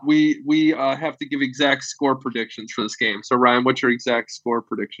mention that we have to give exact score predictions for this game. So, Ryan, what's your exact score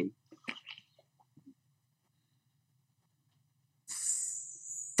prediction?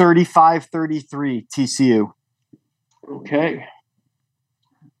 35-33 TCU. Okay.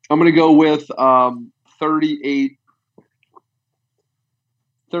 I'm going to go with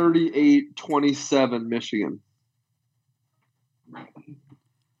 38-27 Michigan.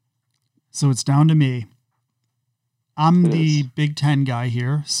 So it's down to me. I'm the Big Ten guy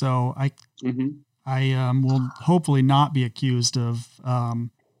here, so I will hopefully not be accused of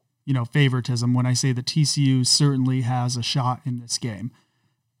favoritism when I say that TCU certainly has a shot in this game.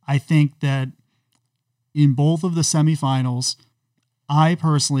 I think that in both of the semifinals, I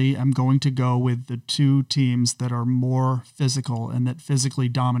personally am going to go with the two teams that are more physical and that physically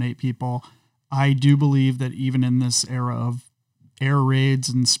dominate people. I do believe that even in this era of air raids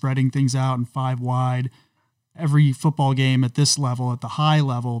and spreading things out and 5 wide, every football game at this level, at the high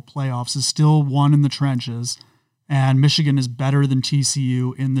level playoffs, is still won in the trenches. And Michigan is better than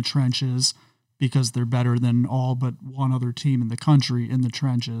TCU in the trenches because they're better than all but one other team in the country in the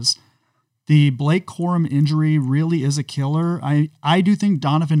trenches. The Blake Corum injury really is a killer. I do think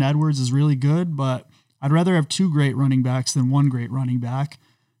Donovan Edwards is really good, but I'd rather have 2 great running backs than 1 great running back.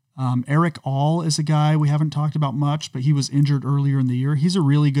 Eric All is a guy we haven't talked about much, but he was injured earlier in the year. He's a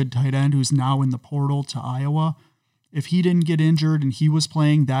really good tight end who's now in the portal to Iowa. If he didn't get injured and he was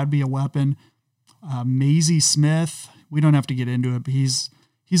playing, that'd be a weapon. Maisie Smith, we don't have to get into it, but he's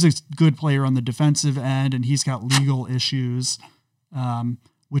a good player on the defensive end, and he's got legal issues,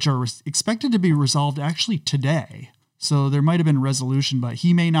 which are expected to be resolved actually today. So there might have been resolution, but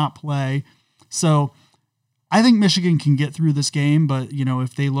he may not play. So I think Michigan can get through this game, but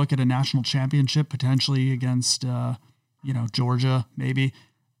if they look at a national championship potentially against Georgia, maybe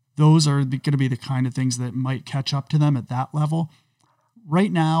those are going to be the kind of things that might catch up to them at that level.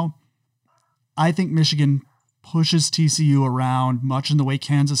 Right now, I think Michigan pushes TCU around much in the way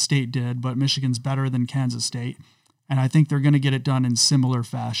Kansas State did, but Michigan's better than Kansas State. And I think they're going to get it done in similar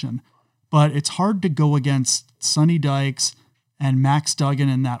fashion. But it's hard to go against Sonny Dykes and Max Duggan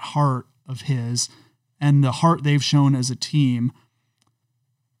and that heart of his and the heart they've shown as a team.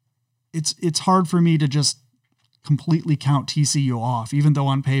 It's hard for me to just completely count TCU off, even though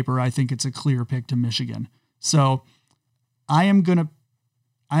on paper I think it's a clear pick to Michigan. So I'm gonna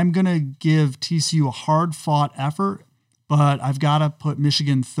give TCU a hard-fought effort, but I've got to put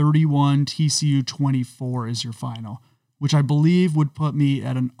Michigan 31, TCU 24 is your final, which I believe would put me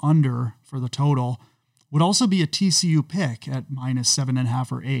at an under for the total. Would also be a TCU pick at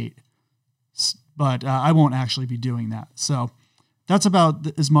 -7.5 or 8. But I won't actually be doing that. So that's about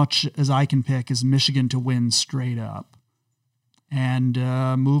as much as I can pick as Michigan to win straight up. And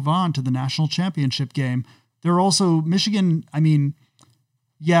move on to the national championship game. They're also, Michigan,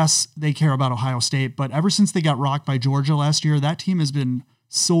 yes, they care about Ohio State, but ever since they got rocked by Georgia last year, that team has been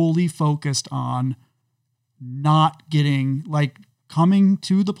solely focused on not coming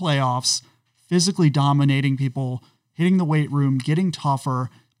to the playoffs, physically dominating people, hitting the weight room, getting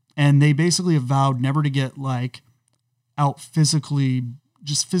tougher, and they basically have vowed never to get physically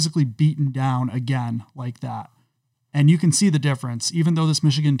beaten down again like that. And you can see the difference. Even though this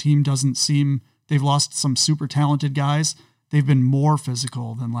Michigan team they've lost some super talented guys, they've been more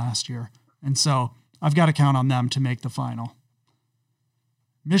physical than last year. And so I've got to count on them to make the final.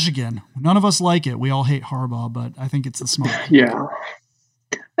 Michigan, none of us like it. We all hate Harbaugh, but I think it's the smart. Yeah.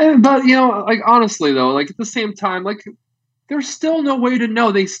 But, honestly, though, at the same time, there's still no way to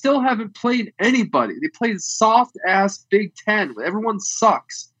know. They still haven't played anybody. They played soft-ass Big Ten. Everyone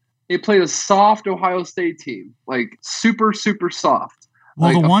sucks. They played a soft Ohio State team, super, super soft.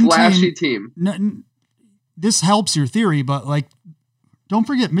 Well, the one flashy team. This helps your theory, but don't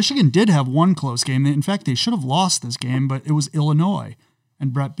forget, Michigan did have one close game. In fact, they should have lost this game, but it was Illinois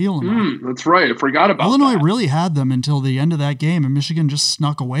and Brett Bielema. That's right. I forgot about Illinois that. really had them until the end of that game, and Michigan just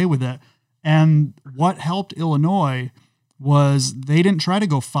snuck away with it. And what helped Illinois was they didn't try to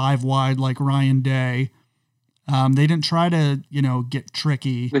go 5 wide like Ryan Day. They didn't try to, get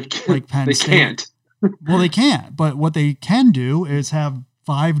tricky like Penn State. They can't. Well, they can't. But what they can do is have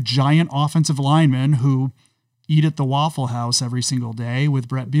 5 giant offensive linemen who eat at the Waffle House every single day with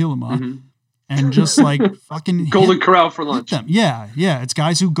Brett Bielema and just fucking Golden Corral for lunch. Them. Yeah. It's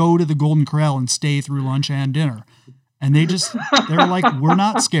guys who go to the Golden Corral and stay through lunch and dinner. And they're like, we're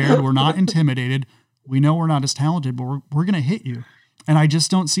not scared. We're not intimidated. We know we're not as talented, but we're going to hit you. And I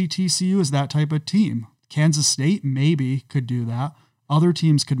just don't see TCU as that type of team. Kansas State maybe could do that. Other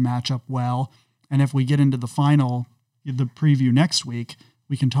teams could match up well. And if we get into the preview next week,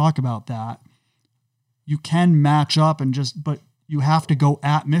 we can talk about that. You can match up but you have to go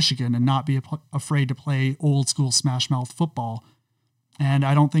at Michigan and not be afraid to play old school smash mouth football. And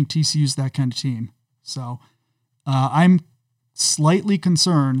I don't think TCU's that kind of team. So I'm slightly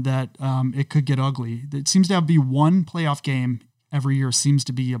concerned that it could get ugly. It seems to be one playoff game every year seems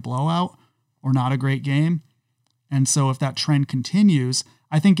to be a blowout or not a great game. And so if that trend continues,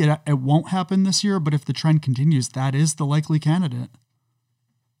 I think it won't happen this year, but if the trend continues, that is the likely candidate.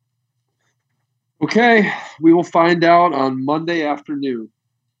 Okay, we will find out on Monday afternoon.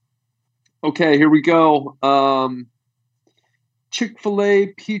 Okay, here we go.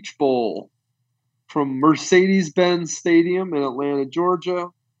 Chick-fil-A Peach Bowl from Mercedes-Benz Stadium in Atlanta, Georgia.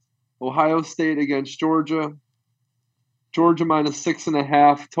 Ohio State against Georgia. Georgia minus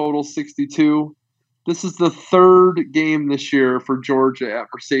 6.5, total 62. This is the third game this year for Georgia at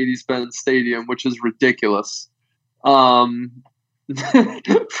Mercedes-Benz Stadium, which is ridiculous. For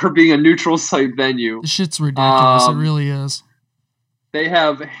being a neutral site venue. This shit's ridiculous. It really is. They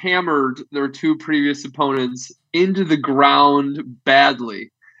have hammered their two previous opponents into the ground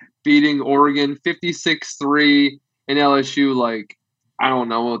badly, beating Oregon 56-3 and LSU I don't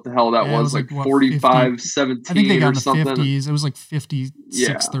know what the hell that was, 45-17 I think they got in the something. 50s. It was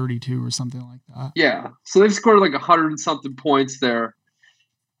 56-32 or something like that. Yeah. So they've scored 100 and something points there.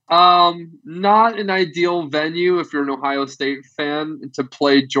 Not an ideal venue if you're an Ohio State fan to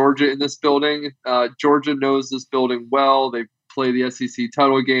play Georgia in this building. Georgia knows this building well. They play the SEC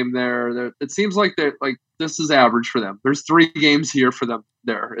title game there. It seems like this is average for them. There's 3 games here for them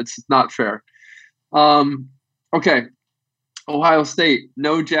there. It's not fair. Okay. Ohio State,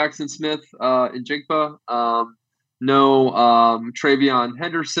 no Jackson Smith in Jigba. No Travion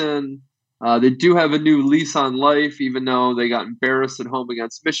Henderson. They do have a new lease on life, even though they got embarrassed at home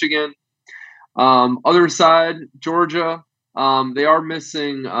against Michigan. Other side, Georgia, they are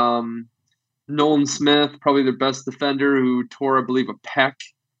missing Nolan Smith, probably their best defender, who tore, I believe, a pec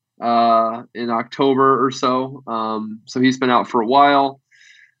in October or so. So he's been out for a while.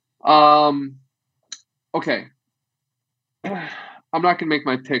 Okay. I'm not going to make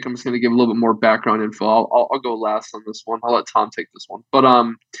my pick. I'm just going to give a little bit more background info. I'll go last on this one. I'll let Tom take this one. But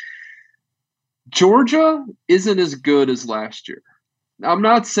Georgia isn't as good as last year. Now, I'm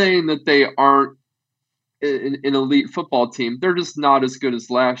not saying that they aren't an elite football team. They're just not as good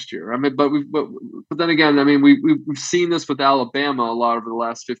as last year. I mean, but then again, I mean, we've seen this with Alabama a lot over the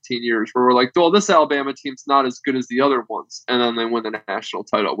last 15 years, where we're like, well, this Alabama team's not as good as the other ones, and then they win the national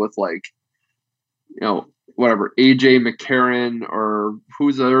title with whatever, AJ McCarron, or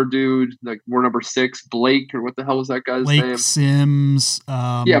who's the other dude? We're number 6, Blake, or what the hell was that guy's name? Blake Sims.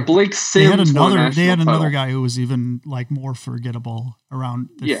 Blake Sims. They had another guy who was even more forgettable around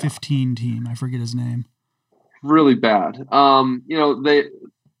the 15 team. I forget his name. Really bad.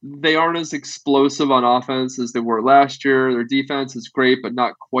 They aren't as explosive on offense as they were last year. Their defense is great, but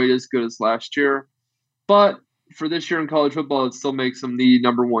not quite as good as last year. But for this year in college football, it still makes them the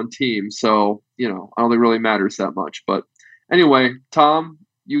number 1 team. So, I don't think it really matters that much. But anyway, Tom,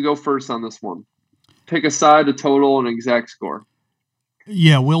 you go first on this one. Pick a side, a total, and an exact score.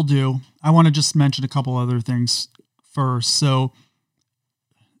 Yeah, will do. I want to just mention a couple other things first. So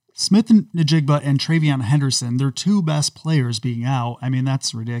Smith and Njigba and Travion Henderson, their 2 best players being out. I mean,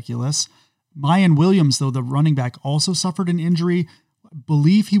 that's ridiculous. Mayan Williams, though, the running back, also suffered an injury.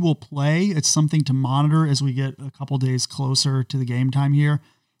 Believe he will play. It's something to monitor as we get a couple days closer to the game time here.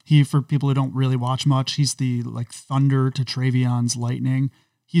 He, for people who don't really watch much, he's the thunder to Travion's lightning.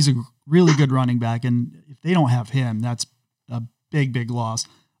 He's a really good running back, and if they don't have him, that's a big, big loss.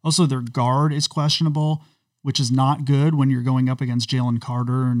 Also, their guard is questionable, which is not good when you're going up against Jalen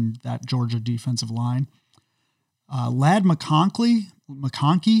Carter and that Georgia defensive line. Ladd McConkey,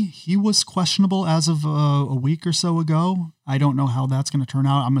 he was questionable as of a week or so ago. I don't know how that's going to turn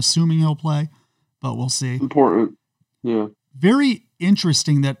out. I'm assuming he'll play, but we'll see. Important. Yeah. Very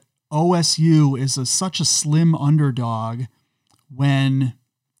interesting that OSU is such a slim underdog when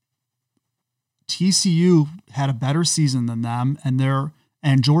TCU had a better season than them,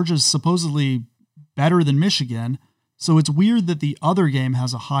 and Georgia's supposedly better than Michigan. So it's weird that the other game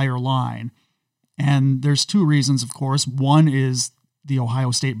has a higher line. And there's 2 reasons, of course. One is the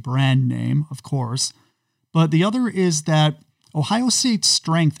Ohio State brand name, of course. But the other is that Ohio State's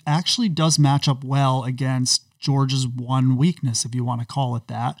strength actually does match up well against Georgia's one weakness, if you want to call it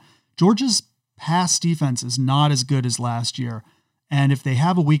that. Georgia's pass defense is not as good as last year. And if they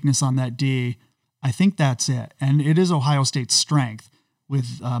have a weakness on that D, I think that's it. And it is Ohio State's strength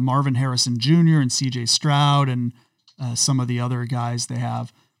with Marvin Harrison Jr. and CJ Stroud and some of the other guys they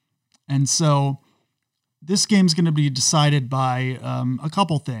have. And so this game's going to be decided by a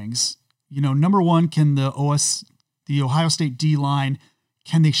couple things. Number one, can the Ohio State D-line,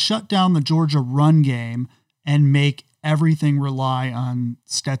 can they shut down the Georgia run game and make everything rely on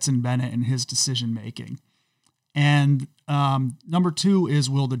Stetson Bennett and his decision-making? And number two is,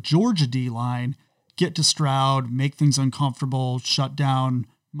 will the Georgia D-line get to Stroud, make things uncomfortable, shut down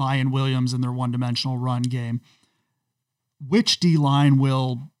Mayan Williams in their one-dimensional run game? Which D-line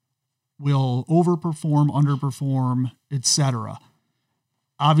will overperform, underperform, etc.?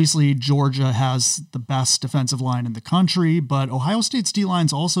 Obviously, Georgia has the best defensive line in the country, but Ohio State's D-line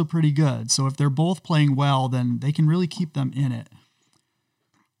is also pretty good. So if they're both playing well, then they can really keep them in it.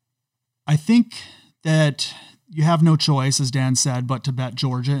 I think that you have no choice, as Dan said, but to bet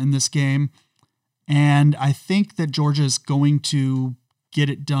Georgia in this game. And I think that Georgia is going to get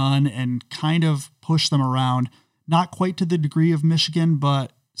it done and kind of push them around, not quite to the degree of Michigan,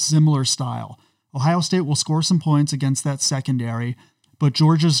 but similar style. Ohio State will score some points against that secondary, but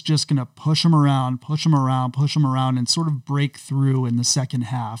Georgia's just going to push them around, and sort of break through in the second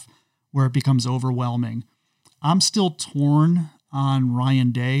half where it becomes overwhelming. I'm still torn on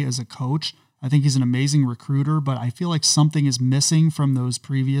Ryan Day as a coach. I think he's an amazing recruiter, but I feel like something is missing from those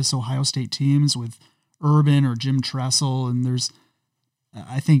previous Ohio State teams with Urban or Jim Tressel. And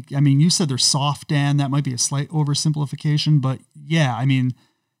you said they're soft, Dan. That might be a slight oversimplification, but yeah,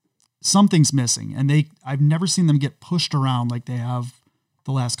 something's missing. And I've never seen them get pushed around like they have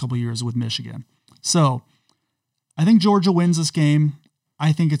the last couple of years with Michigan. So I think Georgia wins this game.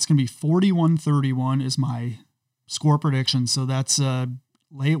 I think it's going to be 41-31 is my score prediction. So that's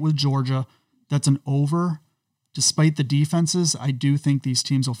lay it with Georgia. That's an over. Despite the defenses, I do think these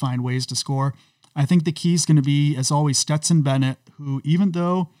teams will find ways to score. I think the key is going to be, as always, Stetson Bennett, who, even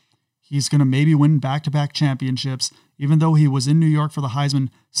though he's going to maybe win back-to-back championships, even though he was in New York for the Heisman,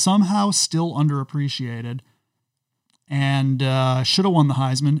 somehow still underappreciated and should have won the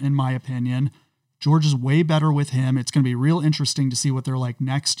Heisman, in my opinion. Georgia's way better with him. It's going to be real interesting to see what they're like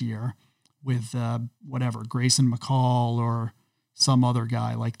next year with Grayson McCall or some other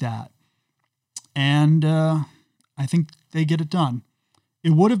guy like that. And I think they get it done.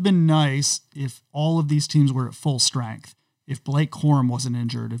 It would have been nice if all of these teams were at full strength. If Blake Corum wasn't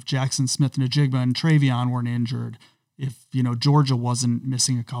injured, if Jackson Smith-Njigba and Travion weren't injured, if Georgia wasn't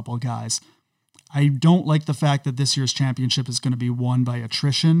missing a couple of guys. I don't like the fact that this year's championship is going to be won by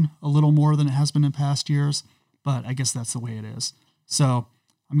attrition a little more than it has been in past years, but I guess that's the way it is. So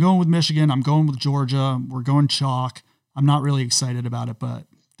I'm going with Michigan. I'm going with Georgia. We're going chalk. I'm not really excited about it, but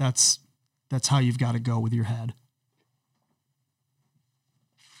that's how you've got to go with your head.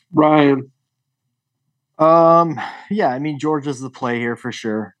 Ryan. Yeah, Georgia's the play here for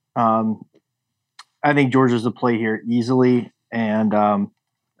sure. I think Georgia's the play here easily. And,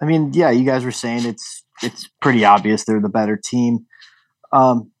 yeah, you guys were saying it's pretty obvious they're the better team.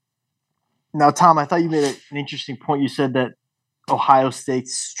 Now, Tom, I thought you made an interesting point. You said that Ohio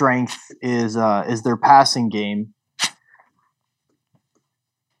State's strength is their passing game,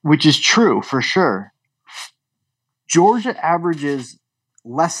 which is true for sure. Georgia averages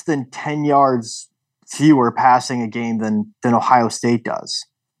less than 10 yards fewer passing a game than Ohio State does.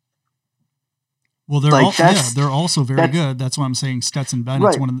 Well, they're also very good. That's why I'm saying Stetson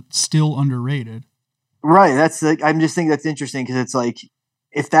Bennett's one of the, still underrated. Right. I'm just thinking that's interesting because it's like,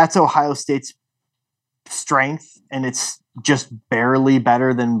 if that's Ohio State's strength and it's just barely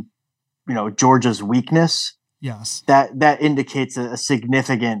better than, Georgia's weakness. Yes. That indicates a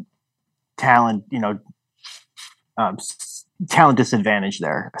significant talent, talent disadvantage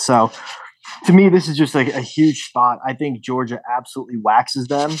there. So to me, this is just like a huge spot. I think Georgia absolutely waxes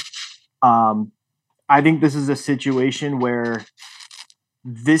them. I think this is a situation where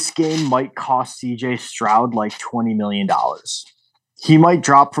this game might cost CJ Stroud like $20 million. He might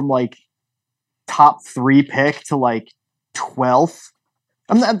drop from like top 3 pick to like 12th.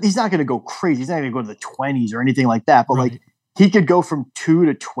 He's not going to go crazy. He's not going to go to the 20s or anything like that. But like he could go from 2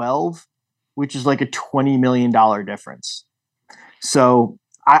 to 12, which is like a $20 million difference. So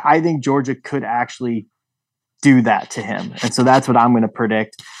I think Georgia could actually do that to him. And so that's what I'm going to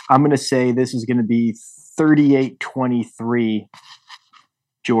predict. I'm going to say this is going to be 38-23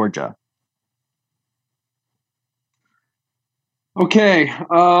 Georgia. Okay.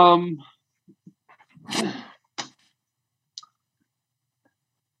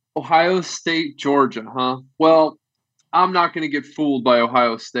 Ohio State, Georgia, huh? Well, I'm not going to get fooled by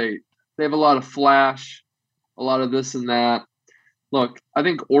Ohio State. They have a lot of flash, a lot of this and that. Look, I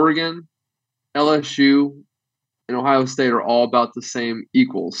think Oregon, LSU, and Ohio State are all about the same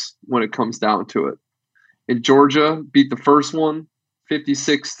equals when it comes down to it. And Georgia beat the first one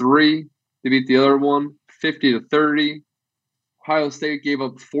 56-3. They beat the other one 50-30. Ohio State gave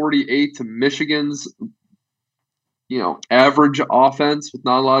up 48 to Michigan's, average offense with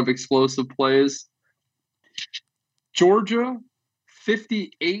not a lot of explosive plays. Georgia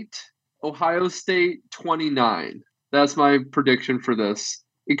 58, Ohio State 29. That's my prediction for this.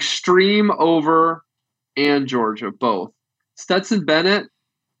 Extreme over and Georgia, both. Stetson Bennett,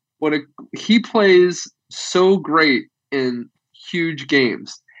 he plays so great in huge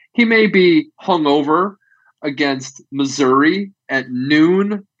games. He may be hungover against Missouri at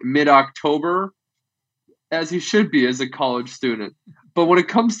noon, mid-October, as he should be as a college student. But when it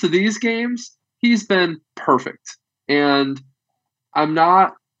comes to these games, he's been perfect. And I'm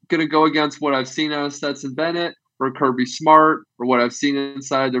not going to go against what I've seen out of Stetson Bennett or Kirby Smart or what I've seen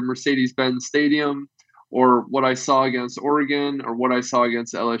inside the Mercedes-Benz Stadium or what I saw against Oregon or what I saw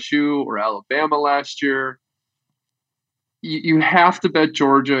against LSU or Alabama last year. You have to bet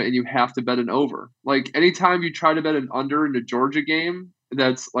Georgia and you have to bet an over. Like anytime you try to bet an under in a Georgia game,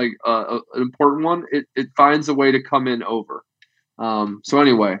 that's like an important one. It finds a way to come in over. So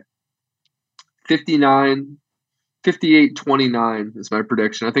anyway, 58-29 is my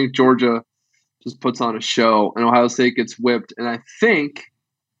prediction. I think Georgia just puts on a show and Ohio State gets whipped. And I think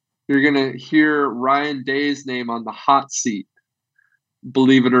you're going to hear Ryan Day's name on the hot seat,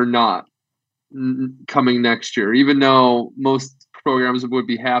 believe it or not, coming next year, even though most programs would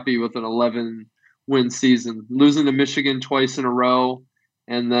be happy with an 11-win season. Losing to Michigan twice in a row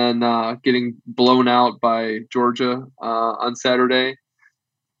and then getting blown out by Georgia on Saturday.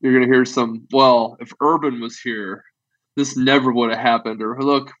 You're going to hear if Urban was here, this never would have happened. Or,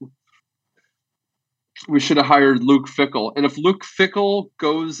 look, we should have hired Luke Fickell. And if Luke Fickell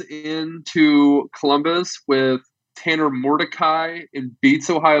goes into Columbus with Tanner Mordecai and beats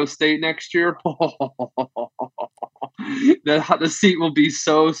Ohio State next year, the seat will be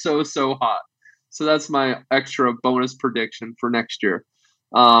so hot. So that's my extra bonus prediction for next year.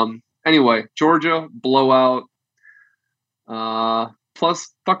 Anyway, Georgia blowout. Plus,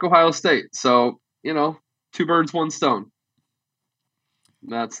 fuck Ohio State. So, two birds, one stone.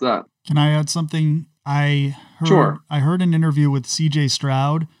 That's that. Can I add something? Sure. I heard an interview with CJ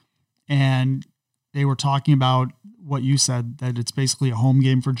Stroud, and they were talking about what you said, that it's basically a home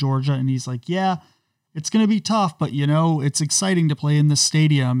game for Georgia. And he's like, yeah, it's going to be tough, but it's exciting to play in this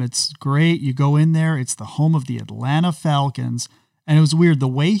stadium. It's great. You go in there. It's the home of the Atlanta Falcons. And it was weird. The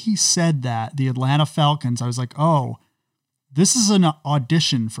way he said that, the Atlanta Falcons, I was like, oh, this is an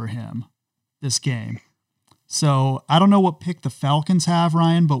audition for him, this game. So I don't know what pick the Falcons have,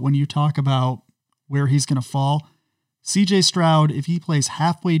 Ryan, but when you talk about where he's going to fall, CJ Stroud, if he plays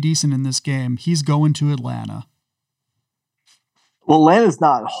halfway decent in this game, he's going to Atlanta. Well, Atlanta's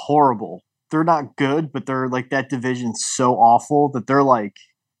not horrible. They're not good, but they're like, that division's so awful that they're like,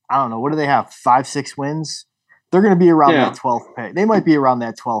 I don't know, what do they have? 5-6 wins? They're going to be around that 12th pick. They might be around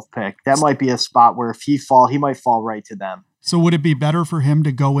that 12th pick. That might be a spot where if he might fall right to them. So would it be better for him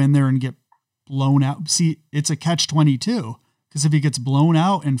to go in there and get blown out? See, it's a catch-22, because if he gets blown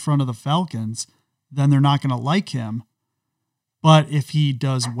out in front of the Falcons, then they're not going to like him. But if he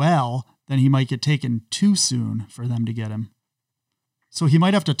does well, then he might get taken too soon for them to get him. So he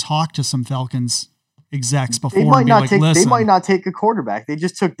might have to talk to some Falcons execs before and be like, listen. They might not take a quarterback. They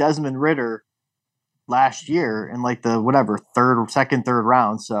just took Desmond Ridder last year in like the third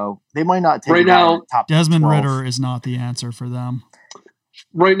round. So they might not take right now. Top Desmond 12. Ridder is not the answer for them.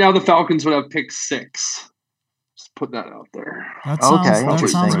 Right now, the Falcons would have pick 6. Just put that out there. That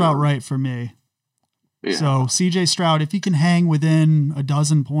sounds about right for me. Yeah. So CJ Stroud, if he can hang within a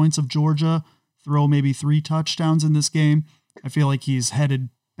dozen points of Georgia, throw maybe 3 touchdowns in this game, I feel like he's headed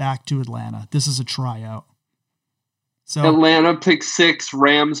back to Atlanta. This is a tryout. So Atlanta pick 6,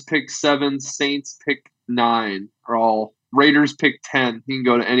 Rams pick 7, Saints pick 9 are all. Raiders pick 10. He can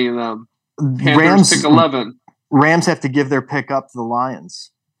go to any of them. Panthers pick 11. Rams have to give their pick up to the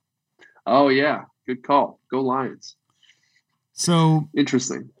Lions. Oh yeah, good call. Go Lions. So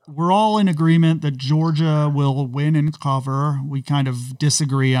interesting. We're all in agreement that Georgia will win and cover. We kind of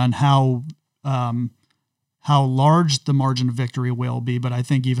disagree on how large the margin of victory will be, but I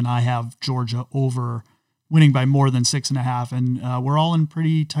think even I have Georgia over, winning by more than 6.5, and we're all in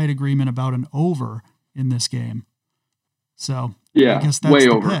pretty tight agreement about an over in this game. So yeah, I guess that's way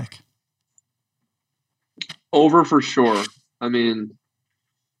the over. pick. Over for sure. I mean,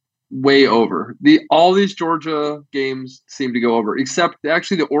 way over. All these Georgia games seem to go over, except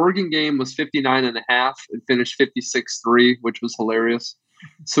actually the Oregon game was 59.5 and finished 56-3, which was hilarious.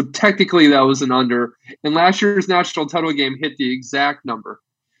 So technically that was an under. And last year's national title game hit the exact number.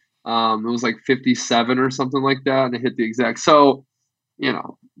 It was like 57 or something like that, and it hit the exact. So,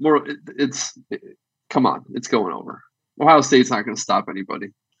 come on, it's going over. Ohio State's not going to stop anybody.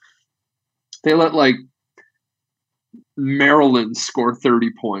 They let Maryland score 30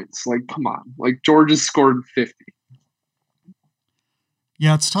 points. Come on. Georgia scored 50.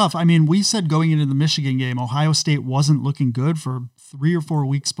 Yeah, it's tough. I mean, we said going into the Michigan game, Ohio State wasn't looking good for 3 or 4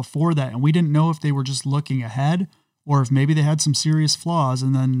 weeks before that, and we didn't know if they were just looking ahead or if maybe they had some serious flaws,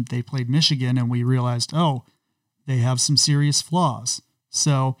 and then they played Michigan and we realized, oh, they have some serious flaws.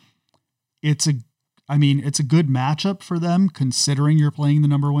 So it's a good matchup for them considering you're playing the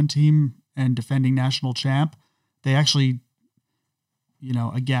number 1 team and defending national champ. They actually,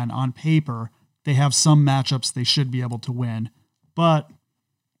 again, on paper, they have some matchups they should be able to win. But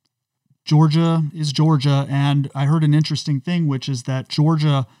Georgia is Georgia, and I heard an interesting thing, which is that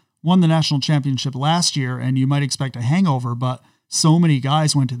Georgia won the national championship last year, and you might expect a hangover, but so many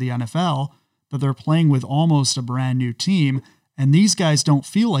guys went to the NFL that they're playing with almost a brand new team, and these guys don't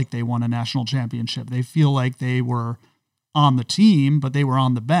feel like they won a national championship. They feel like they were on the team, but they were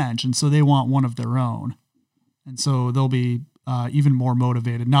on the bench, and so they want one of their own. And so they'll be even more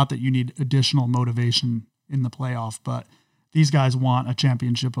motivated. Not that you need additional motivation in the playoff, but these guys want a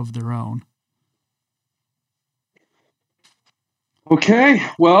championship of their own. Okay,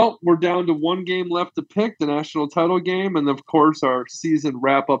 well, we're down to 1 game left to pick, the national title game, and of course our season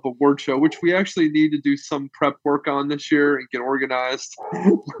wrap-up award show, which we actually need to do some prep work on this year and get organized.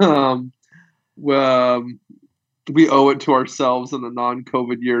 We owe it to ourselves in a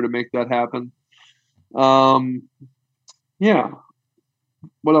non-COVID year to make that happen. Yeah.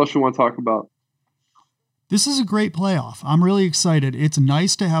 What else you want to talk about? This is a great playoff. I'm really excited. It's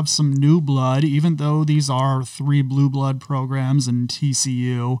nice to have some new blood, even though these are 3 blue blood programs and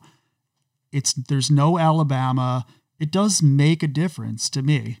TCU. There's no Alabama. It does make a difference to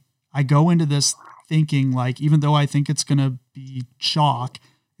me. I go into this thinking even though I think it's going to be chalk,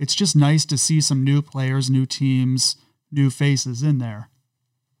 it's just nice to see some new players, new teams, new faces in there.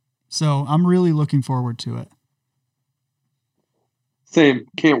 So I'm really looking forward to it. Same.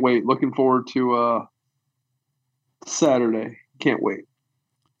 Can't wait. Looking forward to Saturday. Can't wait.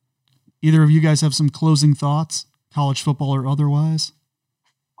 Either of you guys have some closing thoughts, college football or otherwise?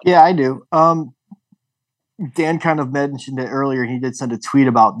 Yeah, I do. Dan kind of mentioned it earlier. He did send a tweet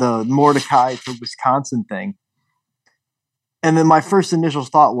about the Mordecai for Wisconsin thing. And then my first initial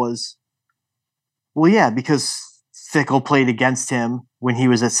thought was, well, yeah, because Fickell played against him when he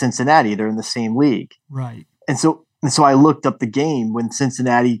was at Cincinnati. They're in the same league. Right. And so I looked up the game when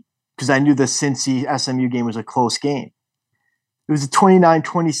Cincinnati, because I knew the Cincy SMU game was a close game. It was a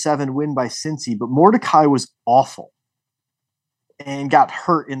 29-27 win by Cincy, but Mordecai was awful and got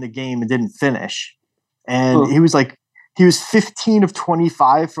hurt in the game and didn't finish. And he was 15 of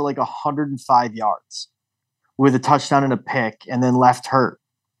 25 for 105 yards with a touchdown and a pick, and then left hurt.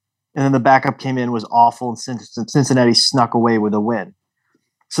 And then the backup came in, was awful, and Cincinnati snuck away with a win.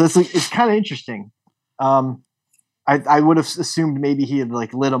 So it's kind of interesting. I would have assumed maybe he had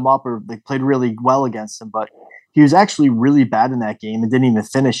lit him up or played really well against him, but he was actually really bad in that game and didn't even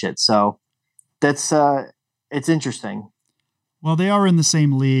finish it. So that's it's interesting. Well, they are in the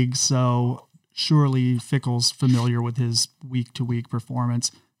same league, so surely Fickell's familiar with his week-to-week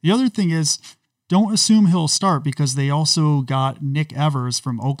performance. The other thing is, don't assume he'll start because they also got Nick Evers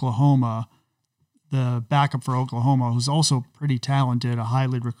from Oklahoma, the backup for Oklahoma, who's also pretty talented, a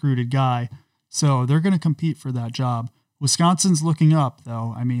highly recruited guy. So they're going to compete for that job. Wisconsin's looking up,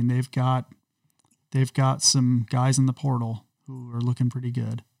 though. I mean, they've got some guys in the portal who are looking pretty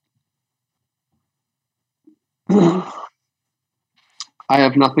good. I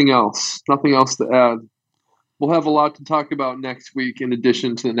have nothing else to add. We'll have a lot to talk about next week in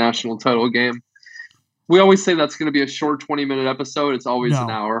addition to the national title game. We always say that's going to be a short 20-minute episode. It's always an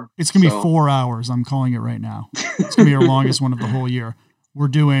hour. It's going to be 4 hours. I'm calling it right now. It's going to be our longest one of the whole year. I'm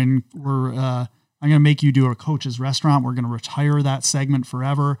going to make you do a coach's restaurant. We're going to retire that segment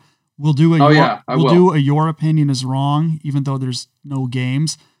forever. We'll do do a your opinion is wrong, even though there's no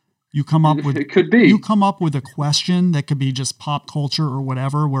games. You come up with You come up with a question that could be just pop culture or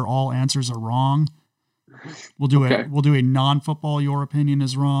whatever, where all answers are wrong. We'll do a non-football. Your opinion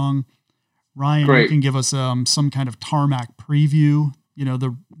is wrong. Ryan, you can give us some kind of tarmac preview. You know,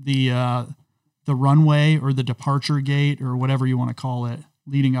 the runway or the departure gate or whatever you want to call it,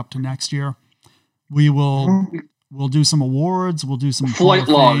 leading up to next year. We'll do some awards. We'll do some flight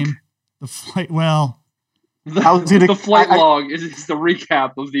log. The flight. Well, the flight log is the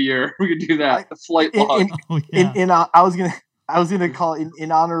recap of the year. We could do that. The flight log. I was gonna call it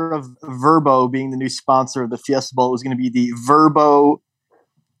in honor of Verbo being the new sponsor of the Fiesta Bowl. It was gonna be the Verbo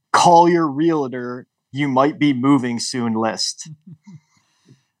Call Your Realtor. You might be moving soon list.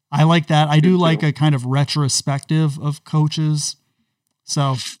 I like that. I do like a kind of retrospective of coaches.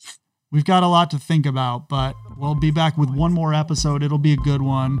 So we've got a lot to think about, but we'll be back with one more episode. It'll be a good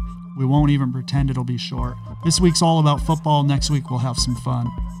one. We won't even pretend it'll be short. This week's all about football. Next week we'll have some fun.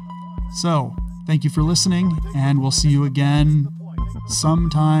 So thank you for listening, and we'll see you again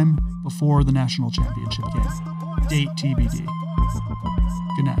sometime before the national championship game. Date TBD.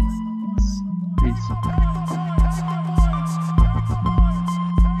 Good night. Peace.